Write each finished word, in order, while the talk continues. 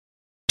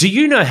Do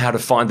you know how to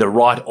find the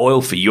right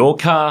oil for your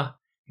car?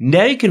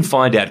 Now you can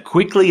find out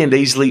quickly and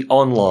easily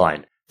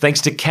online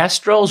thanks to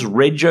Castrol's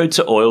Rego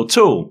to Oil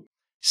tool.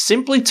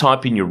 Simply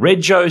type in your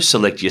Rego,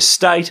 select your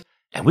state,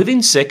 and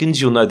within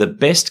seconds you'll know the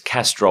best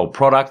Castrol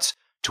products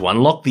to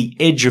unlock the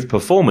edge of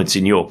performance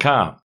in your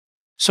car.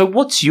 So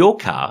what's your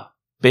car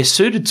best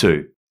suited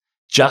to?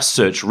 Just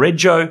search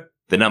Rego,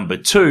 the number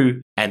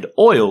 2, and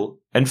oil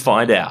and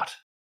find out.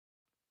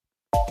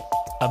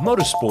 A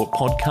Motorsport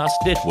Podcast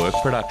Network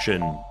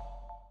production.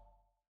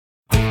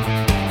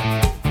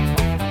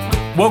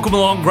 Welcome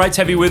along, great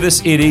to have you with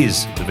us. It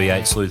is the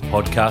V8 Sleuth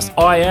Podcast.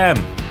 I am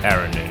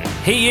Aaron Noonan.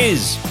 He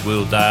is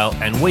Will Dale,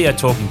 and we are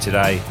talking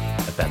today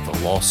about the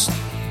lost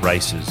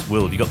races.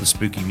 Will, have you got the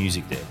spooky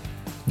music there?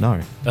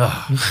 No.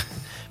 Oh,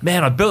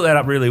 man, I built that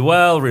up really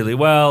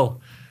well.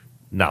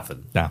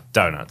 Nothing. No.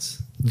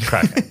 Donuts.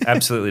 Cracker.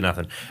 Absolutely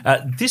nothing.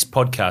 This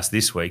podcast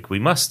this week, we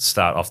must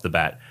start off the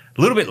bat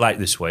a little bit late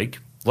this week.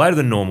 Later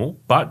than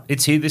normal, but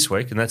it's here this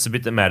week, and that's the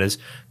bit that matters.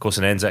 Of course,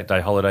 an Anzac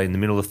Day holiday in the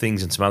middle of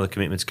things and some other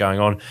commitments going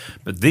on.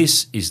 But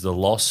this is the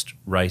Lost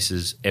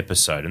Races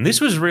episode. And this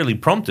was really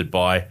prompted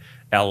by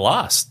our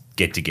last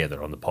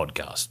get-together on the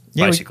podcast,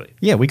 basically.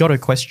 We got a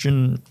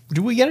question.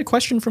 Did we get a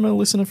question from a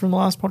listener from the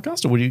last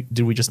podcast, or did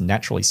we just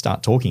naturally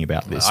start talking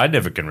about this? I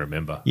never can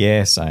remember.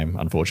 Yeah, same,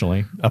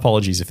 unfortunately.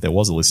 Apologies if there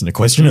was a listener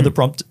question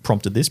that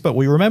prompted this, but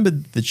we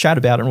remembered the chat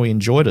about it and we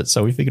enjoyed it,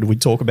 so we figured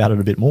we'd talk about it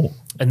a bit more.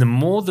 And the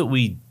more that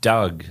we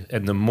dug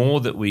and the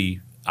more that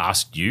we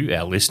asked you,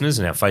 our listeners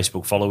and our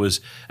Facebook followers,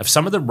 of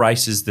some of the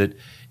races that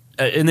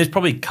and there's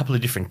probably a couple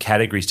of different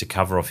categories to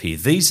cover off here.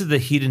 These are the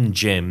hidden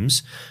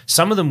gems.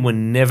 Some of them were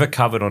never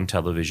covered on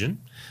television.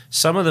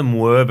 Some of them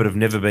were but have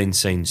never been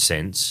seen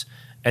since.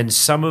 And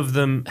some of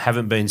them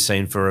haven't been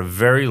seen for a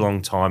very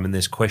long time, and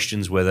there's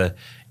questions whether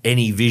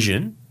any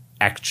vision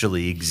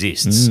actually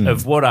exists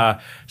of what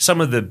are some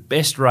of the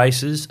best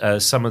races,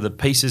 some of the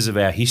pieces of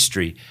our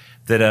history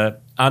that are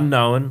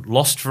unknown,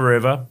 lost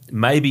forever,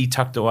 maybe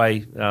tucked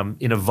away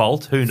in a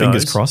vault. Who knows?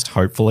 Fingers crossed,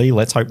 hopefully.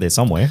 Let's hope they're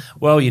somewhere.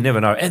 Well, you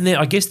never know. And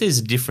I guess there's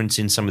a difference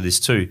in some of this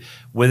too,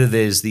 whether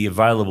there's the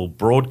available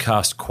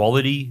broadcast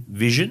quality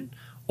vision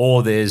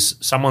or there's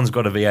someone's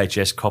got a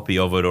VHS copy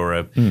of it or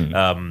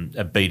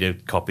a beta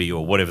copy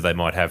or whatever they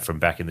might have from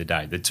back in the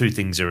day. The two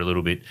things are a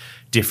little bit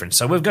different.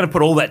 So we're going to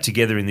put all that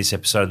together in this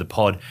episode of the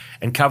pod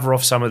and cover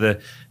off some of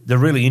the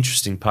really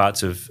interesting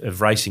parts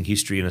of racing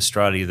history in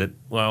Australia that,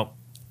 well,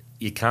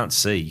 you can't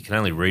see. You can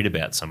only read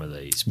about some of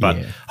these. But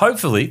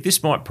hopefully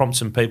this might prompt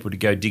some people to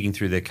go digging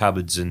through their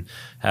cupboards and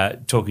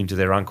talking to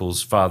their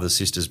uncles, fathers,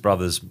 sisters,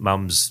 brothers,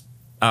 mums,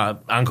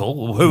 uncle,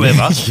 or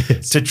whoever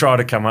to try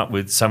to come up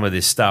with some of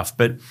this stuff.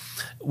 But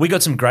we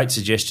got some great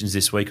suggestions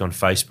this week on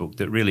Facebook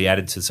that really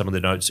added to some of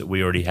the notes that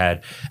we already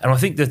had. And I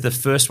think that the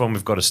first one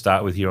we've got to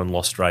start with here on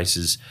Lost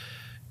Races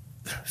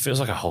feels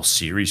like a whole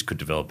series could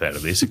develop out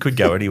of this. It could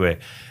go anywhere.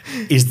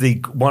 Is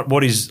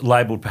what is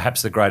labelled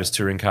perhaps the greatest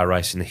touring car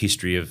race in the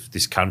history of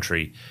this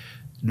country.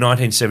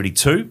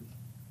 1972,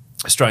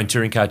 Australian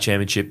Touring Car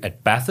Championship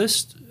at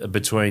Bathurst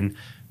between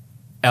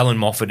Alan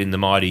Moffat in the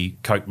mighty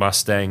Coke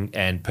Mustang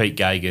and Pete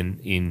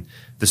Gagan in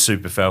the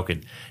Super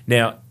Falcon.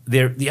 Now,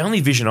 the only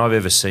vision I've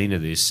ever seen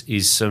of this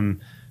is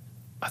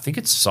I think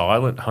it's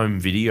silent home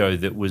video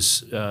that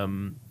was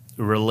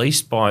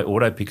released by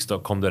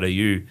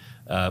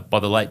autopix.com.au by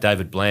the late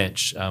David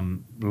Blanche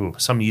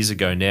some years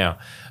ago now.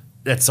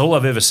 That's all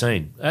I've ever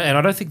seen. And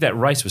I don't think that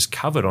race was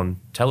covered on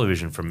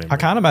television from memory. I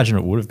can't imagine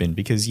it would have been,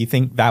 because you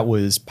think that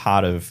was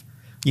part of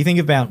 – you think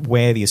about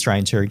where the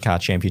Australian Touring Car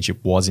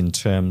Championship was in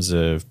terms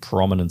of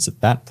prominence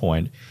at that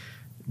point.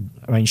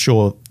 I mean,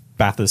 sure,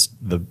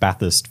 the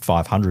Bathurst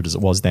 500 as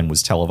it was then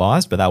was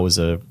televised, but that was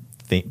a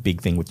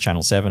big thing with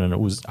Channel 7, and it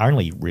was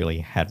only really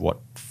had,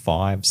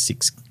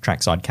 5-6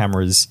 trackside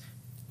cameras,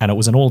 and it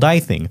was an all-day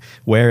thing,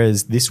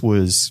 whereas this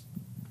was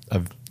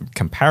a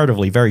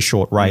comparatively very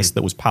short race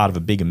that was part of a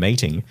bigger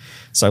meeting.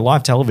 So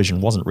live television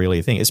wasn't really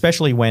a thing,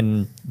 especially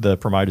when the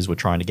promoters were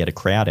trying to get a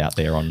crowd out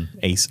there on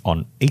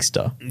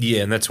Easter.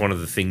 Yeah, and that's one of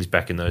the things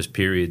back in those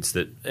periods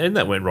that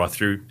went right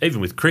through,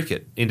 even with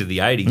cricket, into the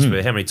 80s,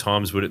 where how many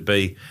times would it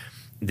be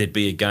there'd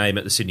be a game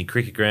at the Sydney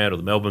Cricket Ground or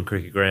the Melbourne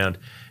Cricket Ground.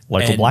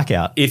 Local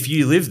blackout. If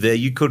you lived there,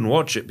 you couldn't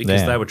watch it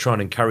because they were trying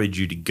to encourage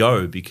you to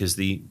go because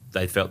they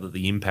felt that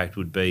the impact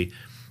would be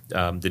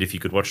that if you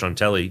could watch it on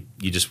telly,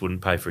 you just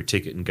wouldn't pay for a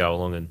ticket and go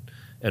along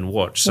and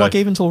watch. So, like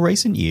even till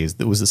recent years,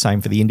 that was the same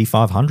for the Indy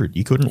 500.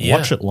 You couldn't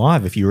watch it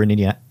live if you were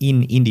in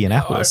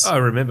Indianapolis. I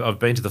remember I've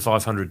been to the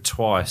 500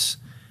 twice,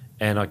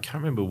 and I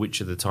can't remember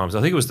which of the times.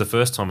 I think it was the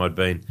first time I'd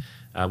been,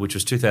 which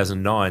was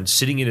 2009,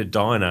 sitting in a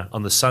diner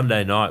on the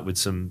Sunday night with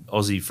some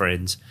Aussie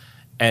friends,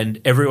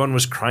 and everyone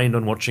was craned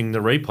on watching the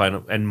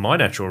replay. And my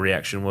natural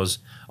reaction was,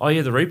 oh,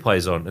 yeah, the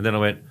replay's on. And then I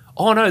went,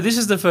 oh, no, this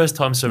is the first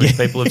time so many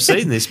people have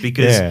seen this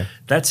because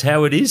that's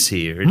how it is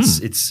here.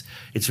 It's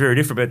very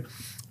different. But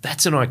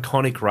that's an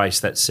iconic race,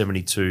 that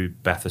 72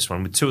 Bathurst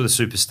one, with two of the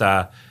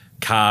superstar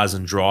cars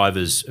and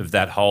drivers of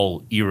that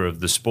whole era of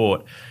the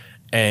sport.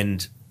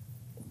 And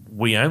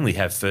we only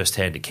have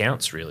first-hand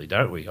accounts, really,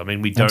 don't we? I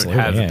mean, we don't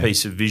have a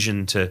piece of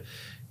vision to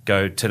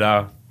go,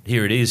 ta-da,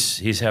 here it is,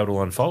 here's how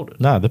it'll unfold.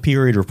 No, the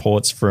period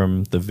reports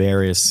from the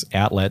various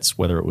outlets,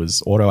 whether it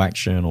was Auto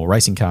Action or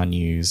Racing Car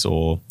News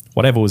or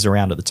whatever was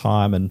around at the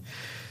time, and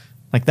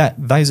like that,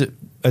 those,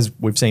 as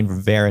we've seen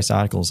from various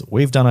articles that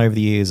we've done over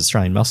the years,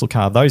 Australian Muscle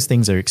Car, those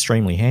things are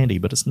extremely handy,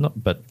 but it's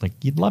not. But like,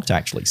 you'd love to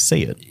actually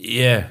see it.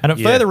 Yeah, and it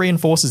further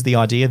reinforces the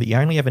idea that you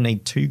only ever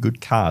need 2 good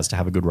cars to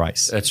have a good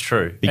race. That's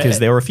true, because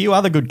there were a few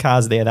other good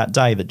cars there that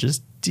day that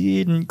just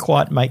didn't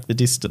quite make the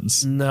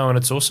distance. No, and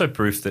it's also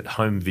proof that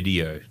home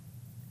video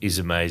is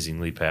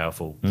amazingly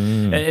powerful.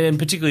 And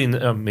particularly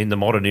in the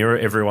modern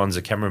era, everyone's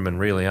a cameraman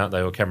really, aren't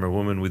they, or camera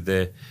woman with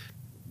their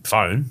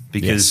phone,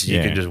 because you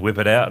can just whip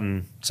it out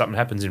and something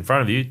happens in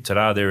front of you,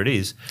 ta-da, there it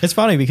is. It's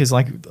funny because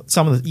like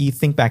you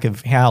think back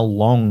of how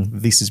long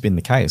this has been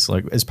the case.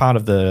 Like as part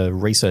of the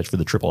research for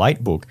the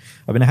 888 book,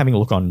 I've been having a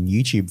look on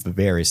YouTube for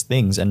various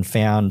things and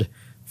found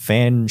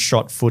fan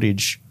shot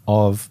footage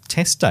of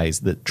test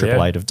days that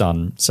 888 have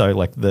done. So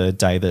like the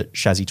day that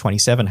Chassis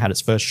 27 had its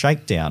first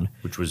shakedown.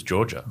 Which was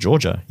Georgia.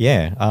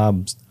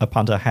 A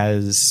punter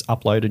has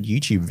uploaded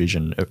YouTube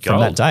vision from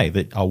that day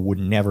that I would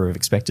never have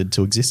expected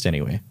to exist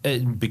anywhere.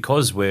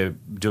 Because we're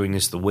doing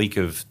this the week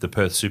of the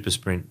Perth Super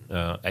Sprint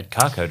at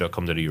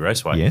carco.com.au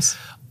Raceway. Yes.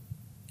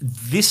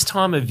 This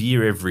time of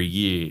year every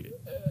year,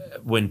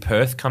 when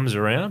Perth comes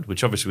around,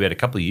 which obviously we had a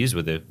couple of years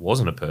where there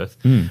wasn't a Perth,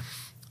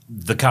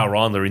 the Carl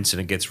Reindler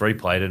incident gets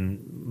replayed and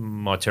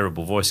my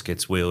terrible voice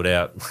gets wheeled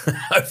out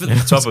over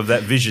the top of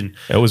that vision.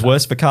 It was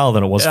worse for Carl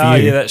than it was for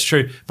you. Yeah, that's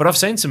true. But I've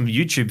seen some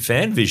YouTube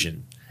fan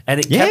vision and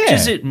it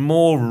captures it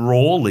more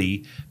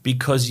rawly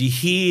because you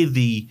hear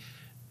the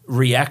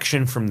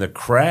reaction from the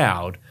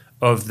crowd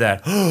of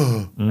that,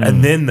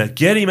 and then the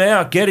get him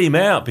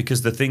out,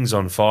 because the thing's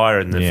on fire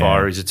and the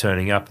fireys are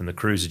turning up and the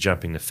crews are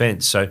jumping the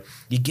fence. So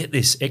you get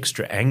this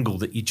extra angle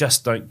that you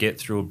just don't get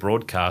through a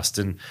broadcast,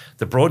 and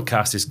the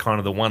broadcast is kind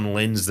of the one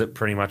lens that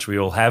pretty much we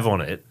all have on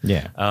it.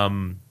 Yeah.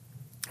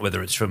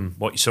 Whether it's from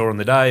what you saw on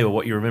the day or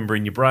what you remember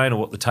in your brain or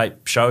what the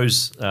tape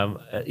shows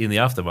in the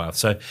aftermath.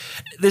 So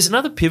there's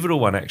another pivotal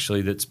one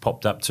actually that's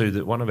popped up too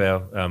that one of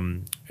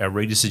our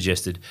readers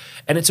suggested,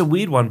 and it's a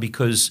weird one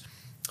because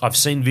I've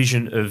seen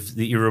vision of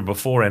the era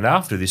before and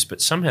after this,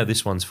 but somehow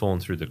this one's fallen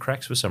through the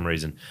cracks for some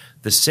reason.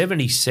 The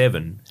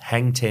 77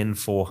 Hang 10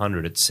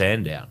 400 at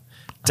Sandown.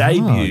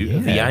 Debut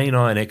of the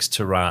A9X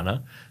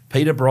Tirana.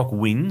 Peter Brock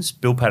wins,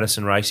 Bill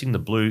Patterson Racing, the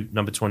blue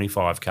number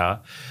 25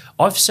 car.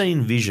 I've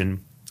seen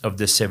vision of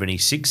the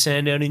 76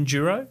 Sandown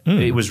Enduro.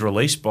 It was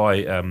released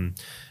by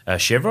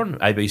Chevron,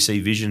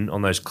 ABC Vision,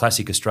 on those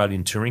classic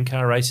Australian touring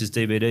car races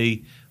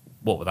DVD,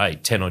 what were they,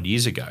 10-odd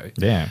years ago.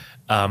 Yeah.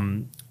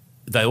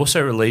 They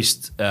also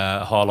released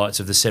highlights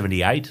of the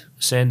 78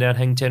 Sandown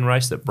Hang 10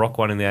 race that Brock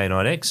won in the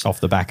A9X.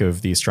 Off the back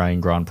of the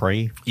Australian Grand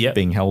Prix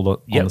being held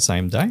on the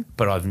same day.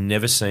 But I've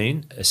never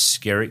seen a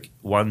Skerrick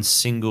one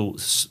single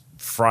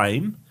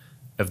frame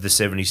of the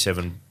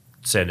 77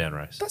 Sandown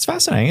race. That's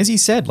fascinating. As you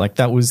said, like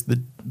that's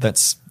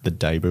the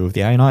debut of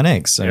the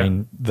A9X. I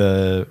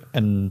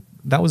mean,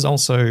 that was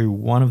also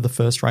one of the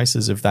first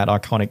races of that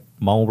iconic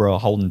Marlboro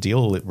Holden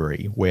dealer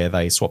livery where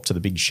they swapped to the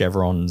big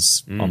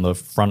chevrons on the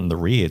front and the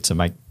rear to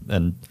make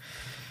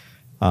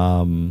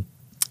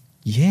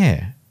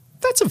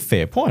that's a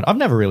fair point. I've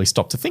never really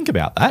stopped to think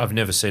about that. I've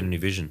never seen any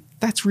vision.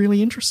 That's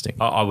really interesting.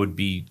 I would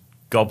be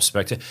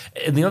gobsmacked.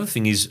 And the other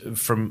thing is,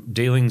 from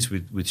dealings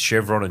with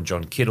Chevron and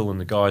John Kittle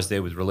and the guys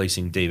there with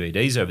releasing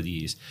DVDs over the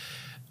years,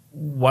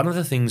 one of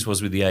the things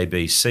was with the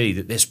ABC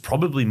that there's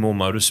probably more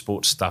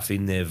motorsport stuff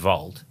in their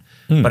vault,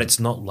 but it's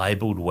not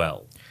labelled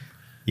well.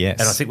 Yes.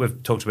 And I think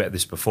we've talked about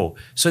this before.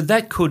 So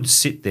that could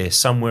sit there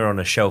somewhere on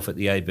a shelf at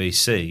the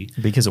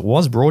ABC. Because it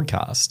was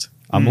broadcast.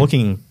 I'm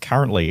looking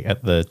currently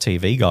at the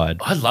TV guide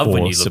I love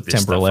when you look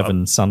September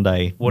 11,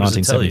 Sunday,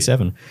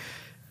 1977.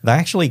 They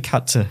actually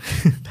cut to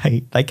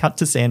they cut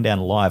to Sandown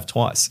live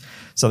twice.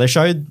 So they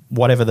showed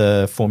whatever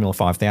the Formula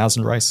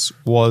 5000 race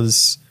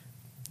was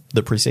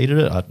that preceded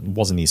it. It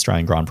wasn't the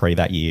Australian Grand Prix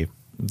that year.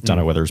 Don't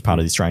know whether it was part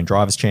of the Australian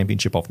Drivers'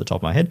 Championship off the top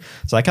of my head.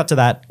 So they cut to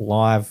that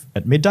live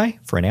at midday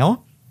for an hour.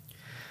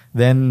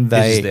 Then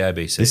this is the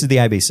ABC. This is the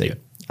ABC. Yeah.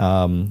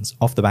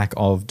 Off the back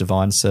of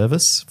Divine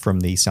Service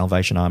from the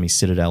Salvation Army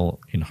Citadel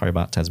in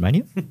Hobart,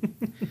 Tasmania.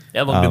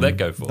 How long did that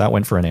go for? That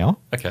went for an hour.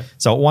 Okay.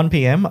 So at 1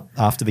 p.m,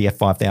 after the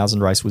F5000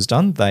 race was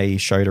done, they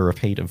showed a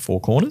repeat of Four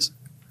Corners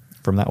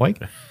from that week.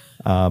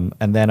 And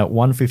then at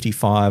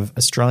 1:55,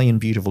 Australian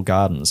Beautiful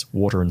Gardens,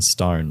 Water and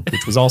Stone,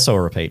 which was also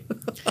a repeat.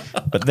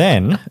 But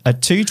then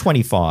at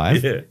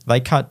 2:25, they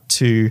cut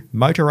to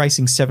Motor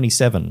Racing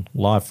 77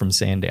 live from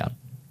Sandown.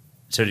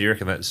 So do you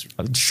reckon that's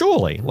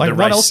surely? Like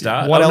what else?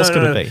 Start? What else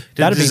could it be?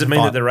 Does it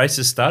mean that the race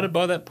has started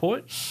by that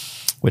point?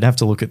 We'd have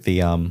to look at the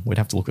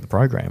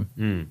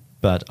program.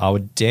 But I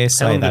would dare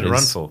say How long that did it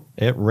run for?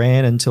 It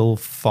ran until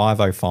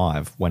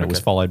 5:05 when it was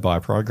followed by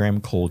a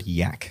program called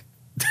Yak.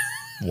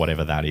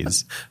 Whatever that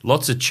is.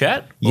 Lots of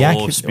chat Yak,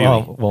 or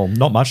spewing? well,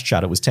 not much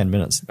chat. It was 10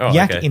 minutes. Oh,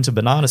 Yak okay. into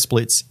banana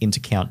splits into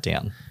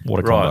countdown. What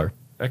a combo. Right.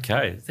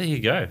 Okay. There you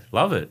go.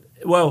 Love it.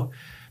 Well,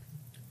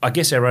 I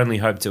guess our only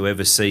hope to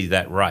ever see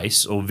that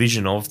race or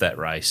vision of that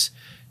race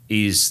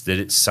is that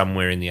it's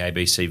somewhere in the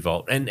ABC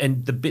vault.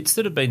 And the bits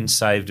that have been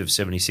saved of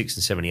 76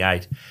 and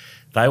 78,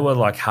 they were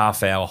like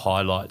half-hour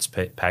highlights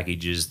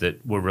packages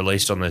that were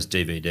released on those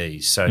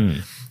DVDs. So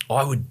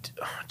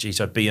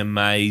I'd be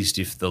amazed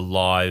if the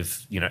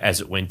live, as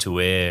it went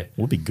to air.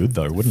 Would be good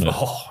though, wouldn't it?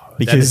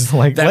 Because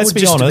let's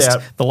be honest,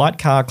 the Light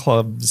Car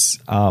Club's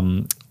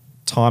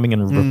timing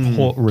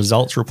and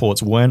results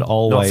reports weren't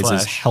always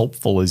as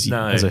helpful as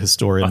a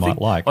historian might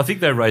like. I think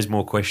they raised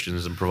more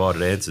questions than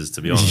provided answers,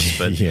 to be honest.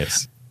 But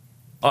yes.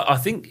 I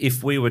think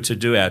if we were to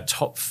do our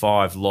top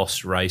 5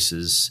 lost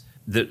races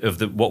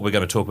what we're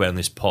going to talk about in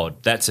this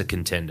pod, that's a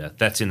contender.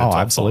 That's in the top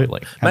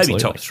absolutely. 5. Maybe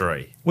top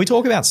 3. We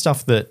talk about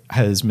stuff that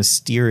has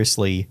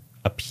mysteriously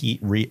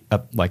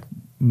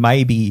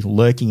maybe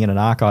lurking in an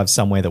archive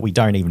somewhere that we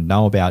don't even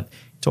know about.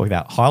 Talk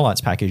about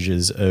highlights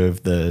packages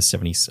of the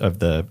 70s of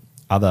the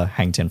other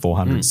Hang 10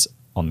 400s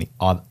on the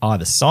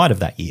either side of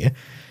that year.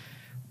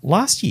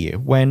 Last year,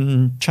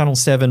 when Channel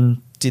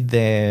 7 did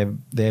their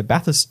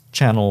Bathurst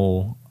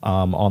channel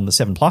on the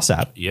 7 Plus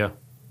app,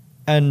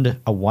 and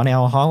a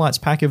 1-hour highlights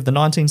pack of the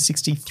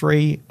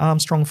 1963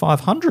 Armstrong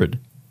 500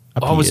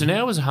 appeared. Was it an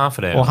hour or was it half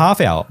an hour? Or half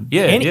hour.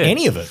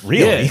 Any of it,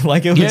 really.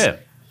 Yeah.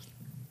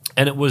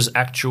 And it was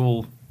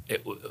actual...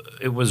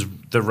 It was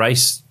the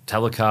race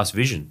telecast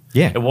vision.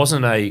 Yeah. It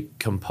wasn't a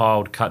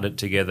compiled, cut it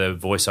together,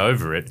 voice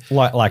over it.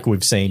 Like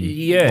we've seen.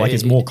 Yeah. Like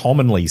it's more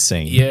commonly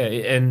seen. Yeah.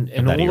 And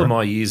all of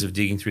my years of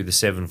digging through the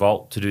 7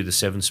 Vault to do the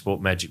 7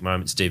 Sport Magic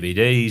Moments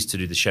DVDs, to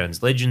do the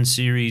Shannon's Legends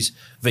series,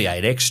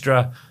 V8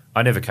 Extra,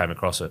 I never came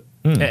across it.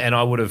 And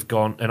I would have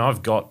gone, and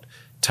I've got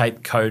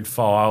tape code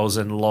files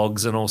and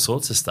logs and all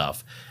sorts of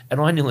stuff. And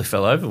I nearly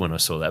fell over when I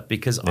saw that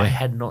because I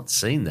had not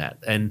seen that.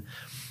 And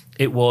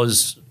it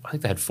was, I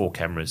think they had 4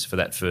 cameras for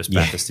that first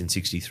Bathurst in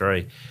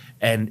 63.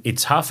 And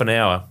it's half an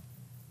hour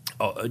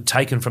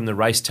taken from the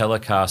race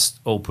telecast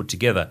all put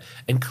together.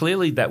 And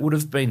clearly that would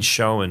have been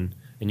shown,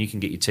 and you can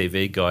get your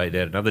TV guide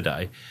out another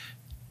day,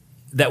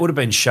 that would have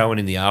been shown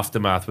in the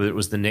aftermath, whether it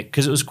was the next,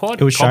 because it was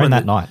quite It was common shown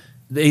that night.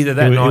 Either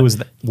that night. It was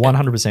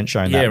 100%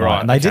 shown that night.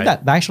 And they did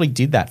that. They actually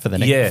did that for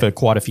for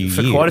quite a few years.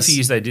 For quite a few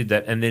years they did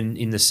that. And then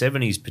in the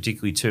 70s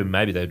particularly too,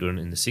 maybe they were doing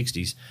it in the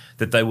 60s,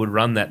 that they would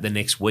run that the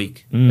next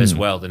week as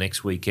well, the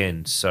next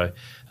weekend. So,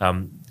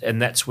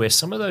 and that's where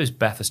some of those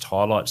Bathurst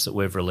highlights that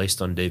we've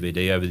released on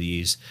DVD over the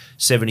years,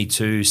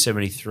 72,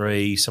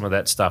 73, some of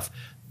that stuff,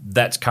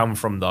 that's come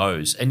from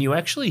those. And you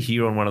actually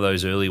hear on one of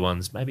those early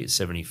ones, maybe it's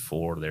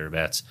 74 or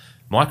thereabouts,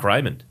 Mike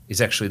Raymond is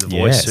actually the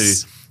voice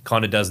who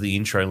kind of does the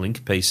intro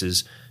link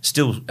pieces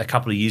still a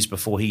couple of years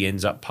before he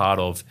ends up part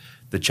of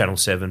the Channel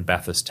 7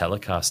 Bathurst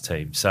telecast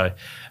team. So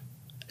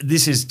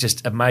this is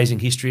just amazing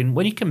history. And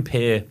when you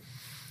compare,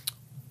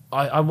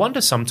 I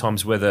wonder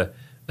sometimes whether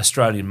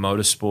Australian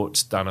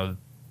motorsport's done a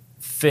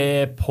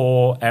fair,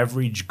 poor,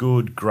 average,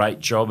 good, great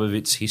job of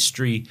its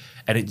history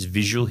and its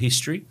visual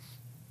history.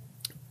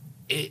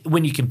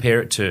 When you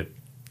compare it to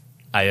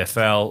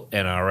AFL,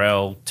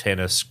 NRL,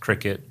 tennis,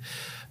 cricket,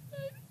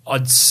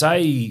 I'd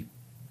say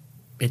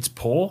it's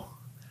poor.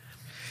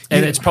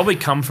 And it's probably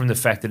come from the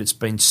fact that it's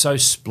been so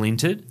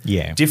splintered.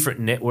 Yeah. Different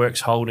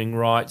networks holding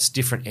rights,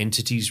 different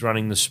entities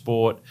running the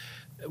sport.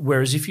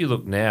 Whereas if you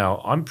look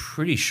now, I'm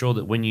pretty sure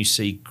that when you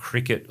see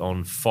cricket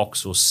on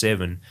Fox or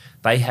 7,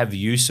 they have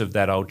use of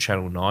that old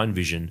Channel 9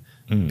 vision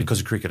because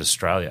of Cricket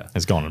Australia.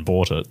 Has gone and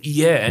bought it.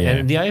 Yeah,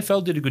 and the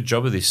AFL did a good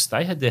job of this.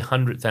 They had their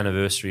 100th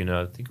anniversary in,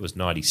 I think it was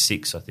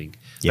 96, I think.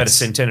 They had a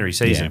centenary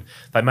season.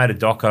 Yeah. They made a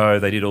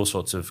doco. They did all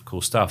sorts of cool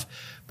stuff.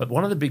 But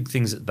one of the big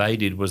things that they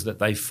did was that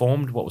they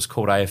formed what was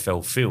called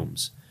AFL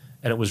Films.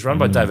 And it was run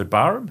by David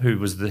Barham, who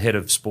was the head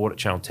of sport at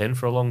Channel 10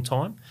 for a long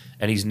time,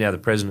 and he's now the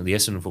president of the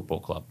Essendon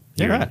Football Club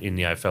in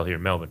the AFL here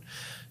in Melbourne.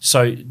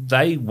 So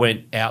they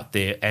went out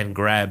there and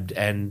grabbed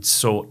and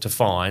sought to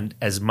find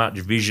as much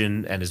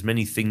vision and as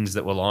many things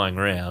that were lying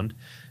around,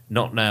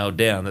 not nailed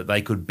down, that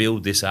they could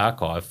build this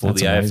archive for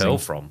the AFL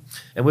from.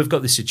 And we've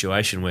got this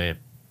situation where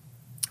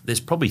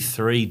there's probably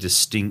 3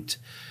 distinct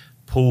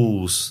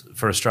pools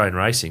for Australian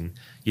racing.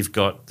 You've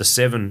got the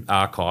 7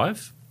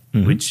 archive,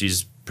 which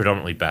is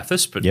predominantly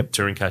Bathurst, but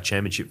Touring Car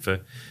Championship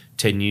for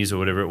 10 years or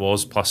whatever it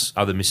was, plus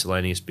other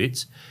miscellaneous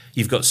bits.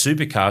 You've got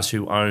Supercars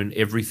who own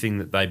everything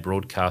that they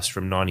broadcast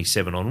from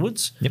 97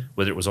 onwards,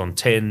 whether it was on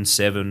 10,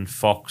 7,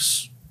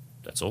 Fox,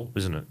 that's all,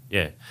 isn't it?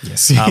 Yeah.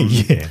 Yes.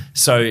 Yeah.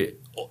 So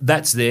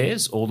that's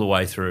theirs all the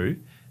way through.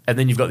 And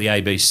then you've got the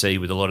ABC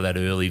with a lot of that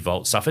early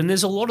Vault stuff. And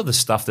there's a lot of the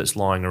stuff that's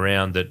lying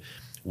around that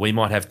we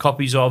might have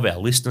copies of, our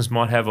listeners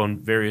might have on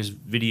various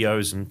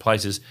videos and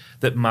places,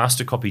 that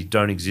master copies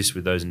don't exist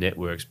with those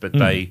networks, but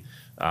they're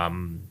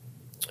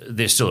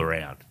still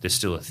around. They're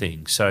still a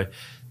thing. So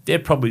they're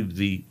probably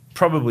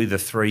the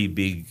 3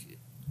 big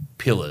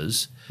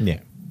pillars,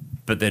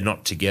 but they're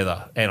not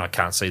together, and I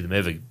can't see them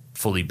ever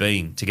fully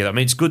being together. I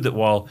mean, it's good that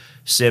while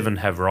 7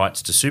 have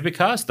rights to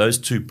Supercars, those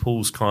 2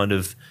 pools kind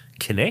of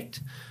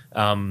connect,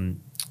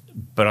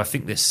 but I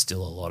think there's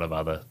still a lot of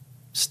other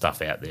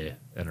stuff out there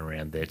and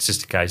around there. It's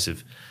just a case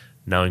of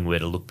knowing where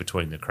to look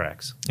between the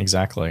cracks.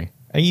 Exactly.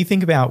 You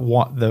think about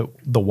what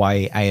the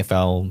way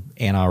AFL,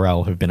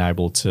 NRL have been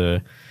able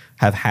to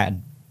have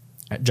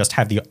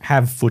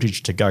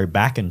footage to go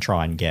back and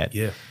try and get.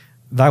 Yeah.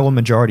 They were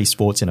majority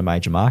sports in a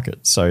major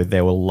market, so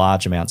there were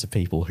large amounts of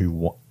people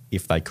who,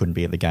 if they couldn't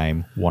be at the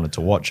game, wanted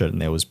to watch it,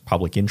 and there was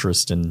public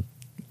interest and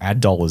ad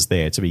dollars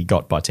there to be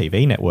got by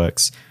TV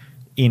networks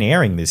in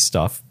airing this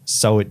stuff.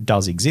 So it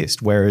does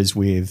exist. Whereas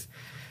with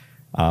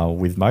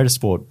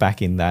motorsport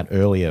back in that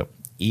earlier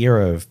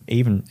era of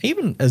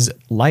even as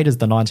late as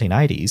the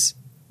 1980s,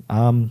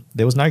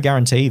 there was no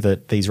guarantee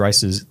that these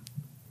races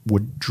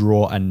would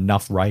draw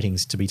enough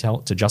ratings to be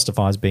to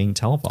justify as being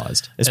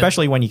televised,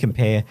 especially when you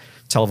compare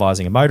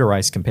televising a motor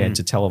race compared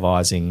to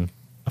televising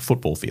a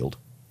football field.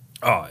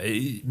 Oh,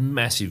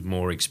 massive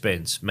more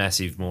expense,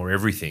 massive more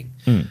everything.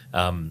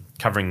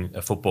 Covering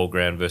a football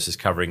ground versus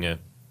covering a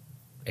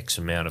X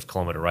amount of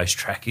kilometre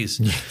racetrack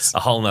is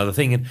a whole nother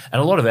thing. And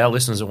a lot of our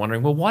listeners are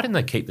wondering, well, why didn't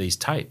they keep these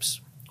tapes?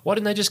 Why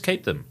didn't they just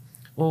keep them?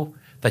 Well,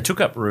 they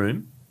took up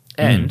room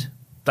and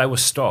they were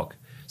stock.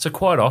 So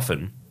quite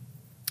often,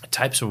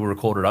 tapes were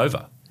recorded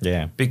over.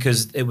 Yeah.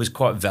 Because it was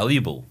quite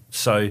valuable.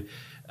 So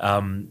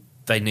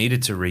they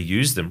needed to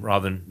reuse them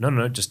rather than,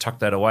 no, just tuck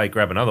that away,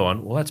 grab another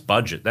one. Well, that's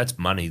budget. That's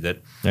money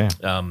that... Yeah.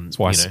 That's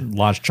why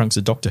large chunks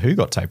of Doctor Who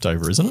got taped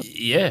over, isn't it?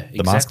 Yeah,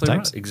 the master exactly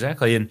tapes. Right.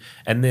 Exactly.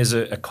 And there's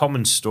a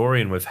common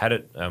story, and we've had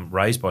it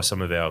raised by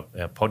some of our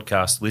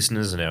podcast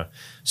listeners and our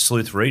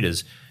sleuth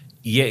readers.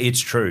 Yeah,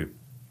 it's true.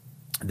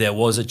 There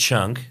was a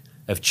chunk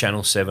of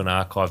Channel 7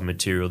 archive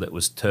material that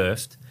was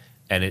turfed,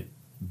 and it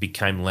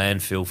became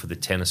landfill for the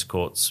tennis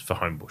courts for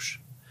Homebush.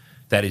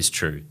 That is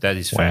true. That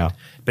is fact. Wow.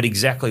 But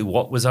exactly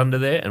what was under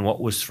there and what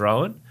was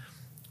thrown,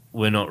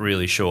 we're not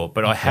really sure.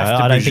 But I have to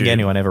I don't presume, think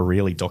anyone ever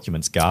really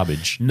documents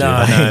garbage.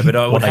 No, but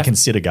I would what they have,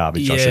 consider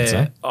garbage, I should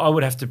say. I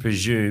would have to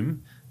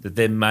presume that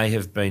there may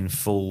have been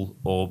full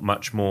or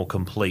much more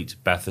complete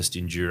Bathurst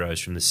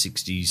Enduros from the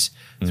 60s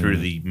through to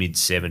the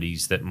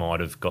mid-70s that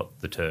might have got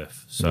the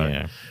turf.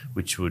 So,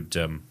 which would...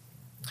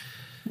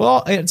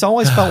 well, it's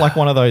always felt like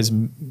one of those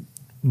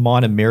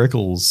minor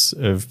miracles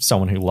of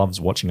someone who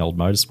loves watching old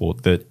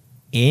motorsport that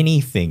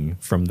anything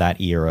from that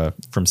era,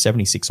 from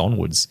 76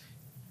 onwards,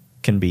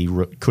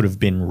 could have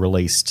been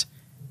released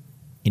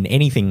in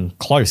anything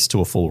close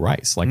to a full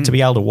race. Like to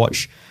be able to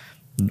watch,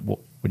 what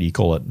do you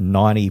call it,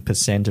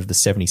 90% of the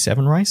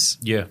 77 race?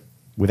 Yeah.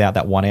 Without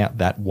that one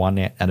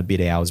and a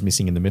bit hours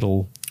missing in the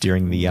middle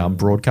during the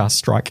broadcast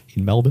strike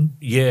in Melbourne.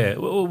 Yeah.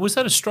 Was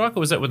that a strike or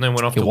was that when they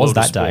went off to World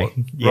of Sport? It was that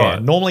day. Yeah.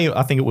 Right. Normally,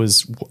 I think it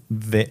was...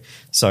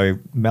 So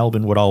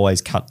Melbourne would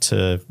always cut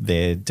to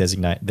their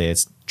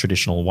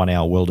traditional 1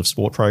 hour World of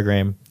Sport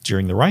program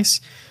during the race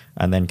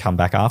and then come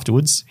back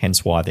afterwards,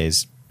 hence why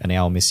there's an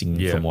hour missing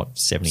from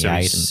 78?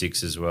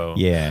 76 as well.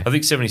 Yeah. I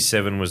think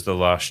 77 was the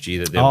last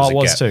year that there was a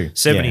gap. Too.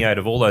 78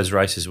 of all those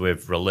races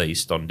we've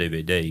released on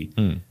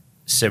DVD,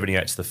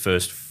 78's the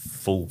first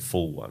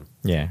full one.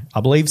 Yeah. I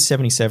believe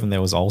 77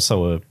 there was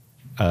also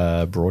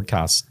a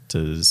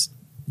broadcasters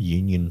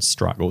union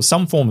strike or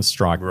some form of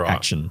strike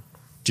action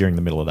during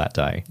the middle of that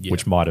day,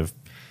 which might have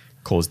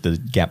caused the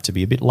gap to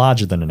be a bit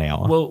larger than an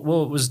hour.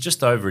 Well, it was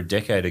just over a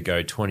decade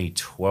ago,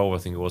 2012, I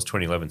think it was,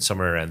 2011,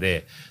 somewhere around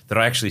there, that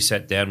I actually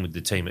sat down with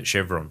the team at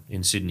Chevron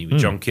in Sydney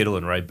with John Kittle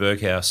and Ray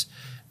Burkhouse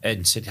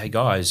and said, hey,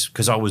 guys,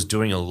 because I was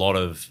doing a lot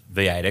of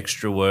V8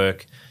 extra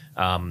work,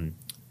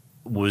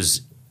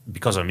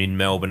 because I'm in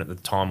Melbourne at the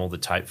time, all the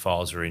tape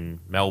files are in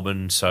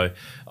Melbourne, so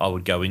I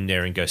would go in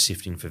there and go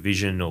sifting for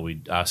vision, or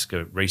we'd ask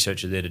a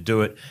researcher there to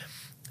do it.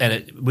 And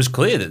it was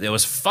clear that there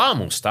was far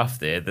more stuff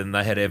there than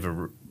they had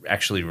ever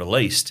actually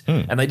released.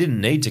 And they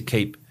didn't need to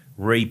keep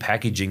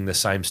repackaging the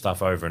same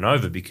stuff over and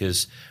over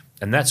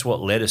and that's what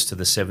led us to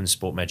the 7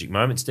 Sport Magic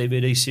Moments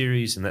DVD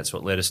series, and that's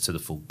what led us to the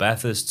full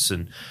Bathursts,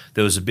 and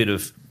there was a bit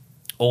of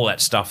all that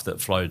stuff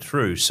that flowed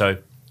through. So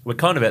we're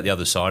kind of at the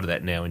other side of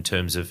that now in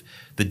terms of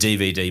the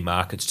DVD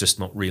market's just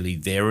not really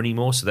there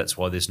anymore, so that's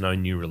why there's no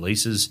new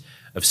releases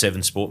of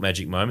 7 Sport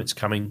Magic Moments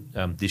coming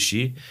this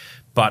year.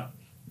 But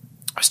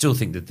I still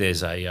think that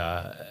there's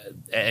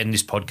and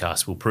this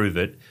podcast will prove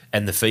it,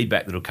 and the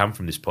feedback that will come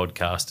from this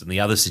podcast and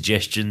the other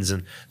suggestions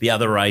and the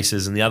other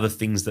races and the other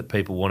things that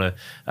people want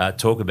to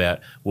talk about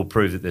will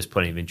prove that there's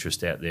plenty of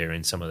interest out there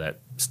in some of that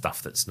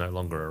stuff that's no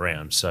longer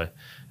around. So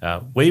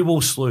we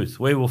will sleuth,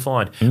 we will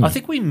find. I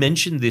think we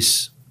mentioned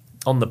this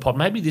on the pod.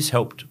 Maybe this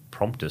helped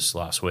prompt us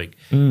last week.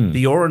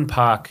 The Oran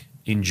Park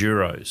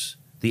Enduros,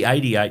 the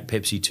 88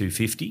 Pepsi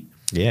 250.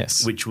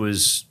 Yes. Which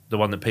was the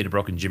one that Peter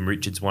Brock and Jim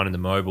Richards won in the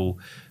Mobile.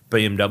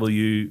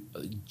 BMW,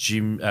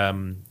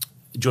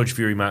 George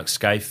Fury, Mark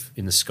Scaife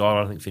in the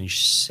Skyline, I think,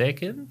 finished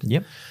second.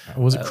 Yep.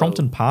 Was it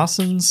Crompton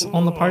Parsons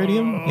on the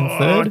podium in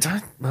third? I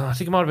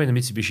think it might have been the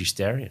Mitsubishi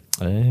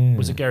Starion.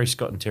 Was it Gary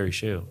Scott and Terry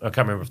Shield? I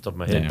can't remember off the top of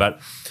my head. But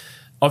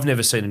I've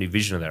never seen any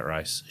vision of that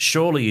race.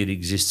 Surely it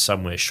exists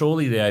somewhere.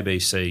 Surely the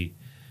ABC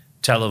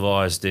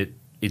televised it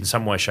in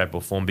some way, shape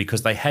or form,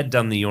 because they had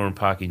done the Oran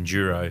Park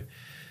Enduro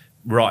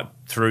right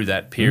through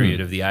that period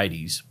of the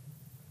 80s.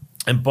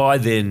 And by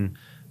then,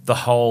 the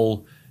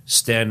whole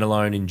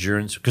standalone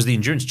endurance, because the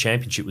endurance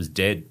championship was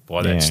dead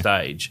by that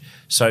stage.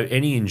 So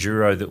any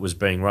enduro that was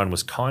being run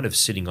was kind of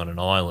sitting on an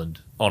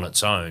island on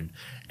its own.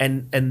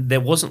 And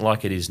there wasn't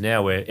like it is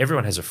now where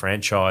everyone has a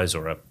franchise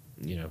or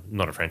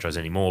not a franchise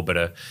anymore, but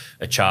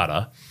a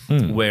charter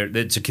where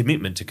it's a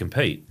commitment to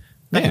compete.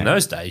 Back in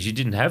those days, you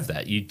didn't have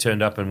that. You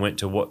turned up and went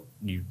to what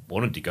you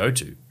wanted to go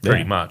to,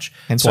 pretty much.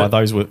 Hence why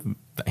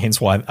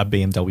a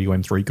BMW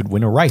M3 could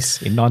win a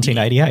race in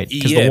 1988,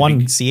 because the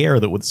one Sierra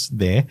that was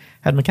there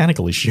had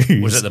mechanical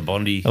issues. Was it the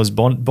Bondi? That was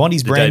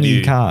Bondi's brand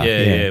new car.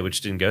 Yeah,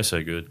 which didn't go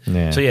so good.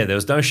 Yeah. So there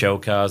was no Shell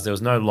cars, there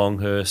was no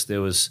Longhurst,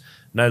 there was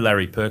no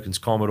Larry Perkins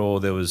Commodore.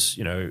 There was,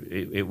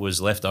 it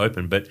was left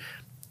open. But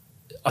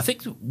I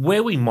think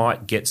where we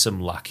might get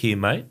some luck here,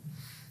 mate,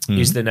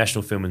 is the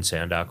National Film and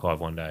Sound Archive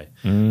one day,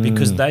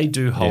 because they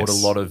do hold a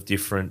lot of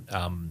different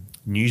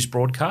news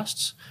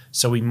broadcasts.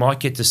 So we might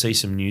get to see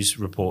some news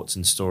reports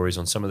and stories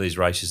on some of these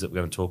races that we're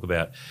going to talk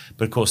about.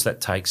 But of course,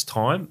 that takes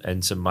time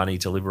and some money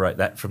to liberate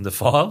that from the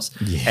files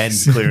and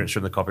clearance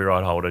from the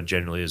copyright holder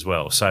generally as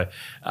well. So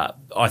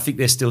I think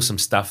there's still some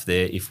stuff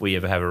there if we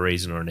ever have a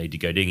reason or a need to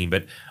go digging.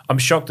 But I'm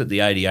shocked that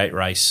the 88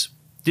 race,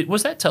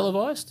 was that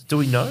televised? Do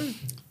we know?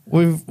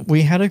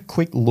 We had a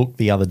quick look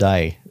the other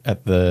day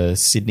at the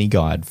Sydney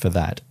guide for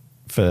that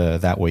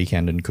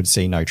weekend and could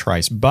see no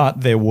trace.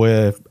 But there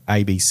were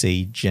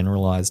ABC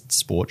generalised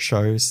sports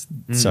shows,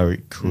 so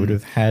it could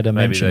have had a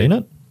mention in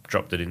it.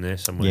 Dropped it in there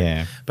somewhere.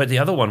 Yeah. But the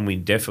other one we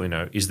definitely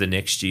know is the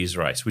next year's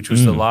race, which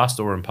was the last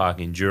Oran Park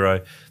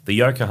Enduro, the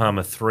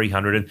Yokohama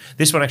 300. And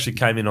this one actually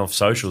came in off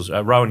socials.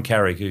 Rowan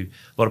Carrick, who a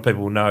lot of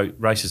people will know,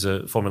 races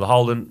a Formula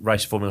Holden,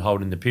 raced Formula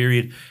Holden in the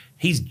period.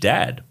 His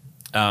dad,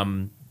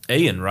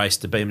 Ian,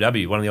 raced the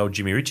BMW, one of the old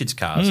Jimmy Richards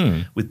cars,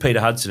 with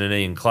Peter Hudson and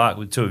Ian Clark,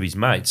 with two of his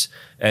mates.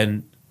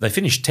 And they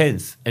finished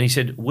 10th. And he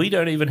said, we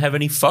don't even have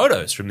any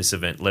photos from this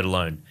event, let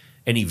alone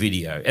any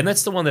video. And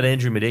that's the one that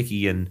Andrew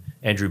Medecky and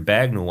Andrew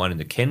Bagnall won in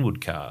the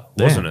Kenwood car,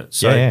 wasn't it?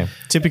 So,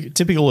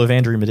 Typical of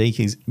Andrew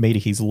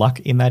Medecky's luck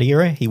in that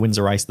era. He wins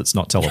a race that's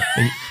not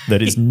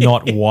that is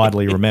not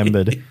widely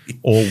remembered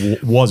or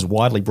was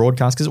widely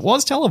broadcast, because it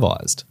was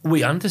televised.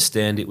 We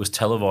understand it was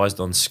televised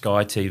on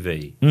Sky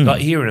TV, like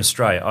here in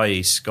Australia,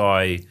 i.e.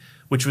 Sky,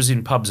 which was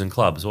in pubs and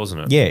clubs,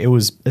 wasn't it? Yeah, it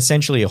was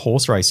essentially the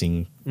horse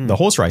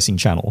racing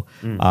channel,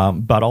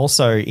 but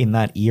also in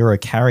that era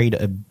carried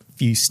a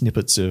few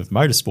snippets of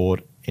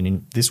motorsport,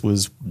 and this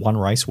was one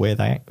race where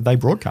they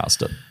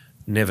broadcast it.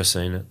 Never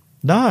seen it.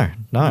 No.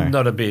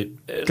 Not a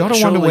bit.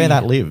 Gotta wonder where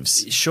that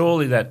lives.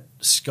 Surely that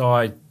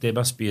Sky, there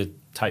must be a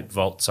tape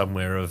vault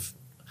somewhere of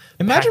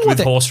Imagine with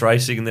horse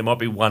racing, and there might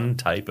be one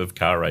tape of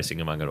car racing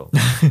among it all.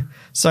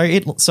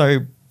 So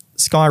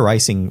Sky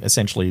Racing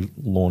essentially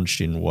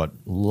launched in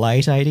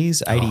late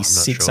 80s,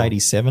 86,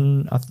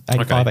 87,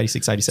 85,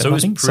 86, 87, so it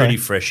was I think. Pretty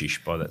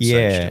freshish by that stage.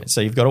 Yeah,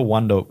 so you've got to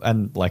wonder,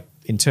 and like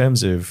in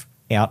terms of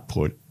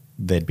output,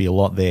 there'd be a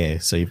lot there.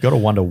 So you've got to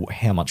wonder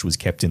how much was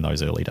kept in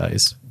those early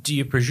days. Do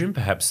you presume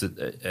perhaps that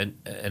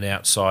an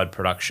outside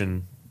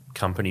production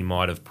company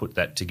might have put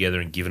that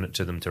together and given it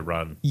to them to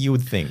run? You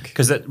would think.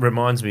 Because that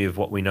reminds me of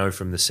what we know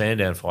from the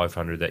Sandown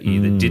 500 that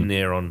year that didn't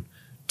air on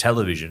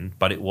television,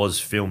 but it was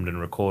filmed and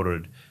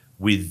recorded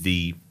with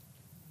the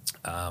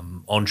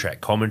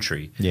on-track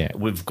commentary. Yeah.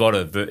 We've got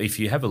if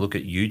you have a look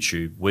at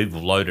YouTube, we've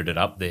loaded it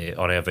up there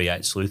on our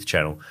V8 Sleuth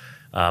channel.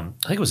 I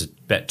think it was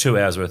about 2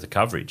 hours worth of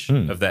coverage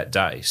of that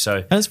day.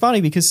 And it's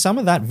funny because some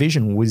of that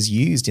vision was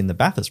used in the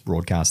Bathurst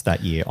broadcast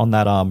that year on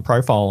that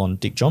profile on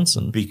Dick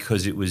Johnson.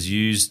 Because it was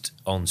used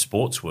on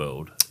Sports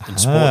World. And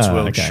Sports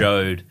World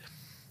showed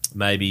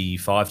maybe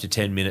 5 to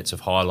 10 minutes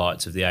of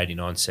highlights of the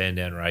 89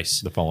 Sandown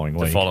race the following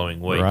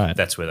week. Right.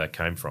 That's where that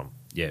came from.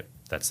 Yeah,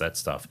 that's that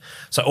stuff.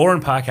 So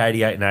Oran Park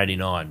 88 and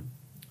 89,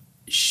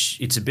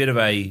 it's a bit of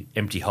a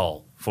empty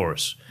hole for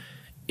us.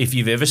 If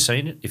you've ever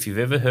seen it, if you've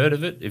ever heard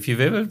of it, if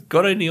you've ever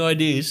got any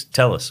ideas,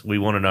 tell us. We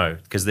want to know,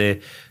 because they're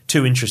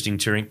too interesting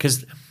touring.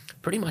 Because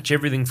pretty much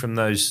everything from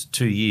those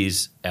 2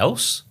 years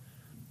else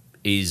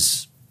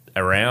is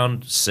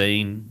around,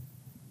 seen,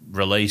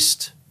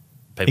 released.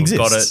 People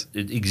got it.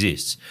 It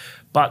exists.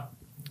 But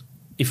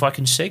if I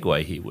can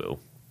segue here, Will,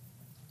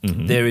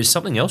 there is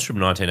something else from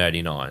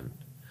 1989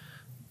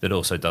 that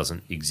also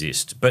doesn't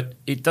exist. But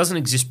it doesn't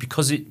exist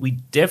because we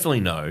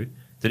definitely know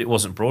that it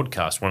wasn't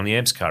broadcast, one of the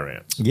AMSCAR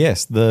rounds.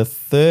 Yes, the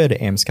third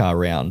AMSCAR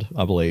round,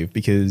 I believe,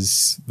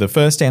 because the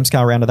first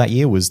AMSCAR round of that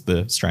year was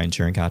the Australian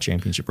Touring Car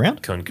Championship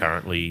round.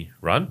 Concurrently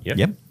run,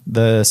 Yep.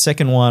 The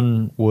second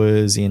one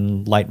was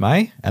in late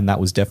May, and that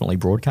was definitely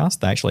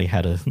broadcast. They actually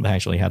had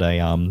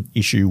a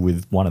issue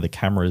with one of the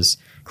cameras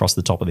across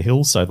the top of the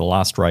hill, so the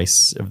last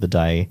race of the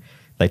day,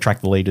 they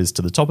tracked the leaders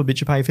to the top of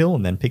Bitchapave Hill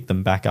and then picked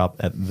them back up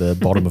at the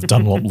bottom of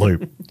Dunlop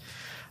Loop.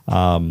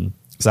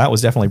 So that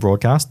was definitely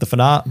broadcast.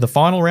 The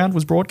final round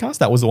was broadcast.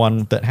 That was the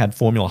one that had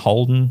Formula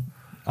Holden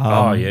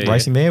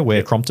racing there,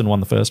 where Crompton won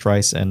the first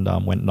race and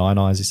went 9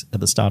 eyes at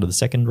the start of the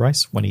second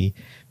race when he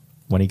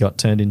got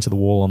turned into the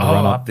wall on the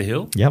run up the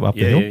hill? Yep, up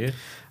the hill.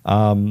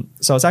 Yeah.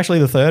 So it's actually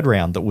the third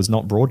round that was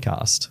not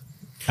broadcast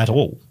at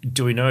all.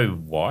 Do we know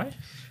why?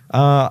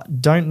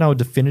 Don't know a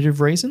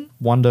definitive reason.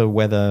 Wonder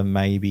whether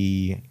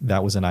maybe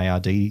that was an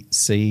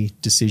ARDC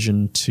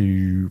decision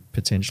to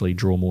potentially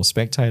draw more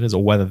spectators,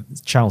 or whether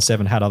Channel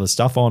 7 had other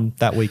stuff on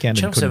that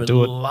weekend and couldn't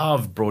do it. Channel 7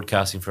 loved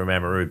broadcasting from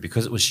Amaroo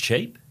because it was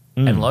cheap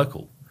and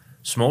local.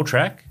 Small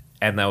track,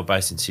 and they were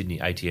based in Sydney,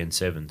 ATN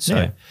 7.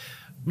 So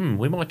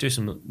we might do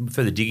some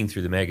further digging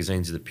through the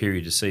magazines of the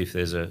period to see if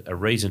there's a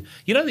reason.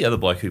 You know the other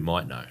bloke who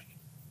might know?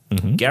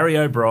 Gary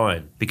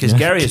O'Brien, because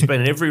Gary has been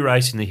in every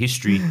race in the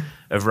history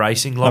of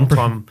racing.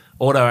 Long-time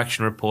auto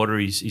action reporter.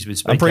 He's been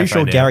Speed I'm pretty Cafe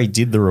sure now. Gary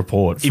did the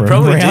report from He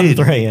probably round did.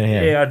 3.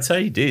 Yeah, I'd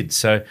say he did.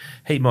 So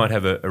he might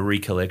have a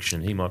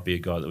recollection. He might be a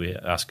guy that we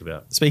ask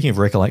about. Speaking of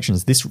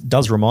recollections, this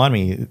does remind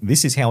me,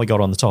 this is how we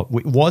got on the top.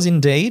 It was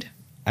indeed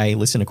a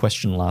listener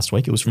question last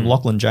week. It was from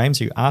Lachlan James,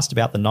 who asked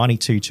about the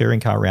 92 touring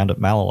car round at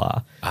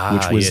Mallala,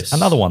 which was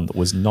another one that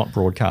was not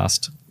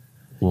broadcast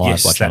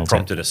live by Channel 10. That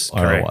prompted us,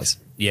 correct. Otherwise.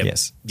 Yep.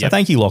 Yes. So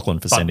thank you, Lachlan,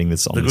 for sending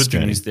this on this journey. The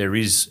good thing is there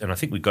is, and I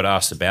think we got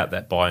asked about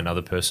that by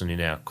another person in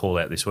our call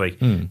out this week,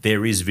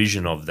 there is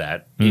vision of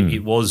that.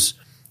 It was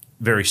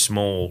very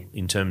small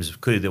in terms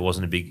of, clearly there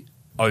wasn't a big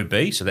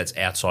OB, so that's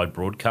outside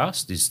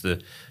broadcast is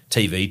the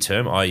TV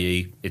term,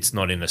 i.e. it's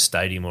not in a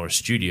stadium or a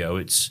studio,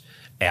 it's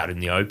out in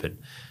the open.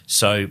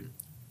 So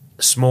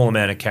a small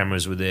amount of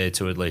cameras were there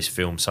to at least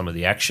film some of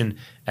the action,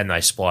 and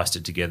they spliced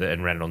it together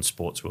and ran it on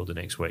Sports World the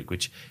next week,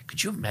 which,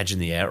 could you imagine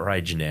the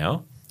outrage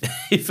now?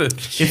 if a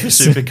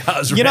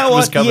Supercars round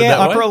was covered that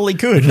way? I probably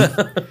could.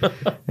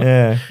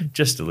 Yeah.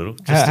 Just a little.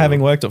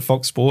 Having worked at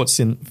Fox Sports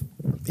in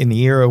the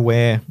era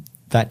where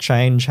that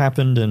change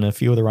happened and a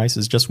few of the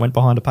races just went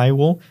behind a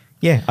paywall,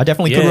 I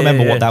definitely could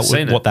remember what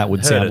that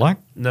would sound like.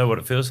 Know what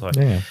it feels like.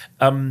 Yeah.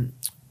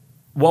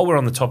 While we're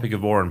on the topic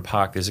of Oran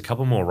Park, there's a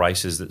couple more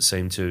races that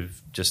seem to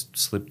have just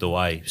slipped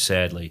away,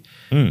 sadly.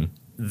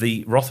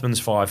 The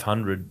Rothmans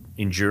 500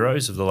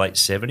 Enduros of the late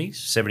 70s,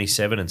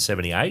 77 and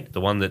 78,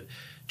 the one that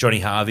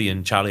Johnny Harvey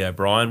and Charlie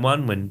O'Brien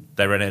won when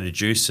they ran out of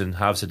juice and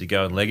Harves had to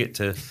go and leg it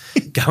to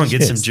go and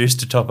get some juice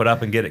to top it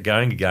up and get it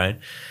going again.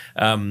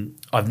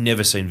 I've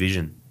never seen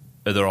vision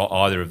of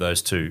either of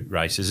those two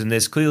races, and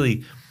there's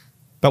clearly...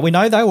 But we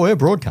know they were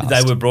broadcast.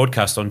 They were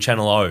broadcast on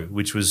Channel O,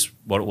 which was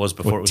what it was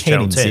before it was 10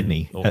 Channel in 10.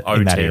 Sydney or in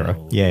O10 that era.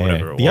 or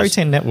whatever it the was.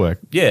 O10 network.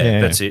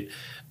 Yeah, that's it.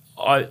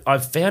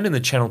 I've found in the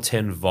Channel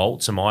 10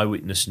 vault some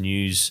eyewitness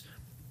news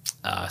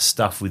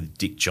stuff with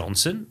Dick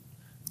Johnson.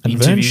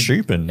 And Vern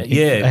Schuppen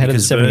ahead of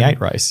the 78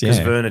 race. Because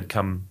Vern had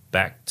come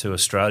back to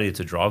Australia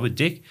to drive with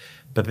Dick.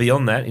 But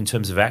beyond that, in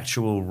terms of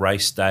actual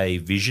race day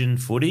vision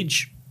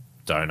footage,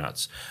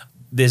 donuts.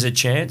 There's a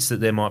chance that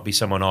there might be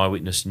some on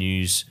Eyewitness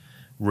News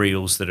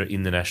reels that are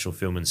in the National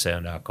Film and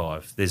Sound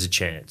Archive. There's a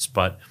chance,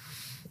 but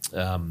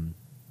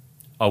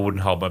I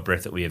wouldn't hold my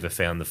breath that we ever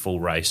found the full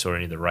race or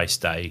any of the race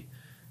day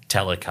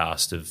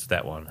telecast of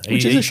that one.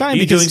 Which is a shame. Are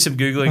you doing some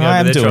Googling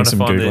over there trying to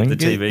find the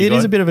TV? It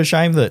is a bit of a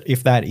shame that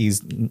if that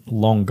is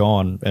long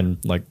gone,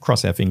 and like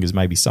cross our fingers,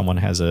 maybe someone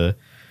has a...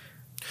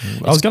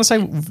 I was going to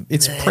say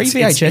it's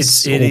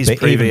pre-VHS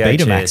or even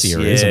Betamax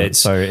era, isn't it?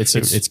 So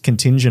it's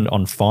contingent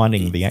on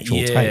finding the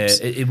actual tapes.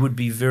 It would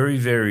be very,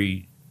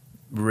 very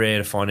rare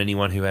to find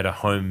anyone who had a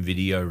home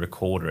video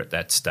recorder at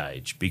that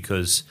stage,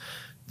 because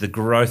the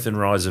growth and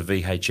rise of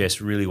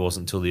VHS really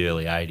wasn't until the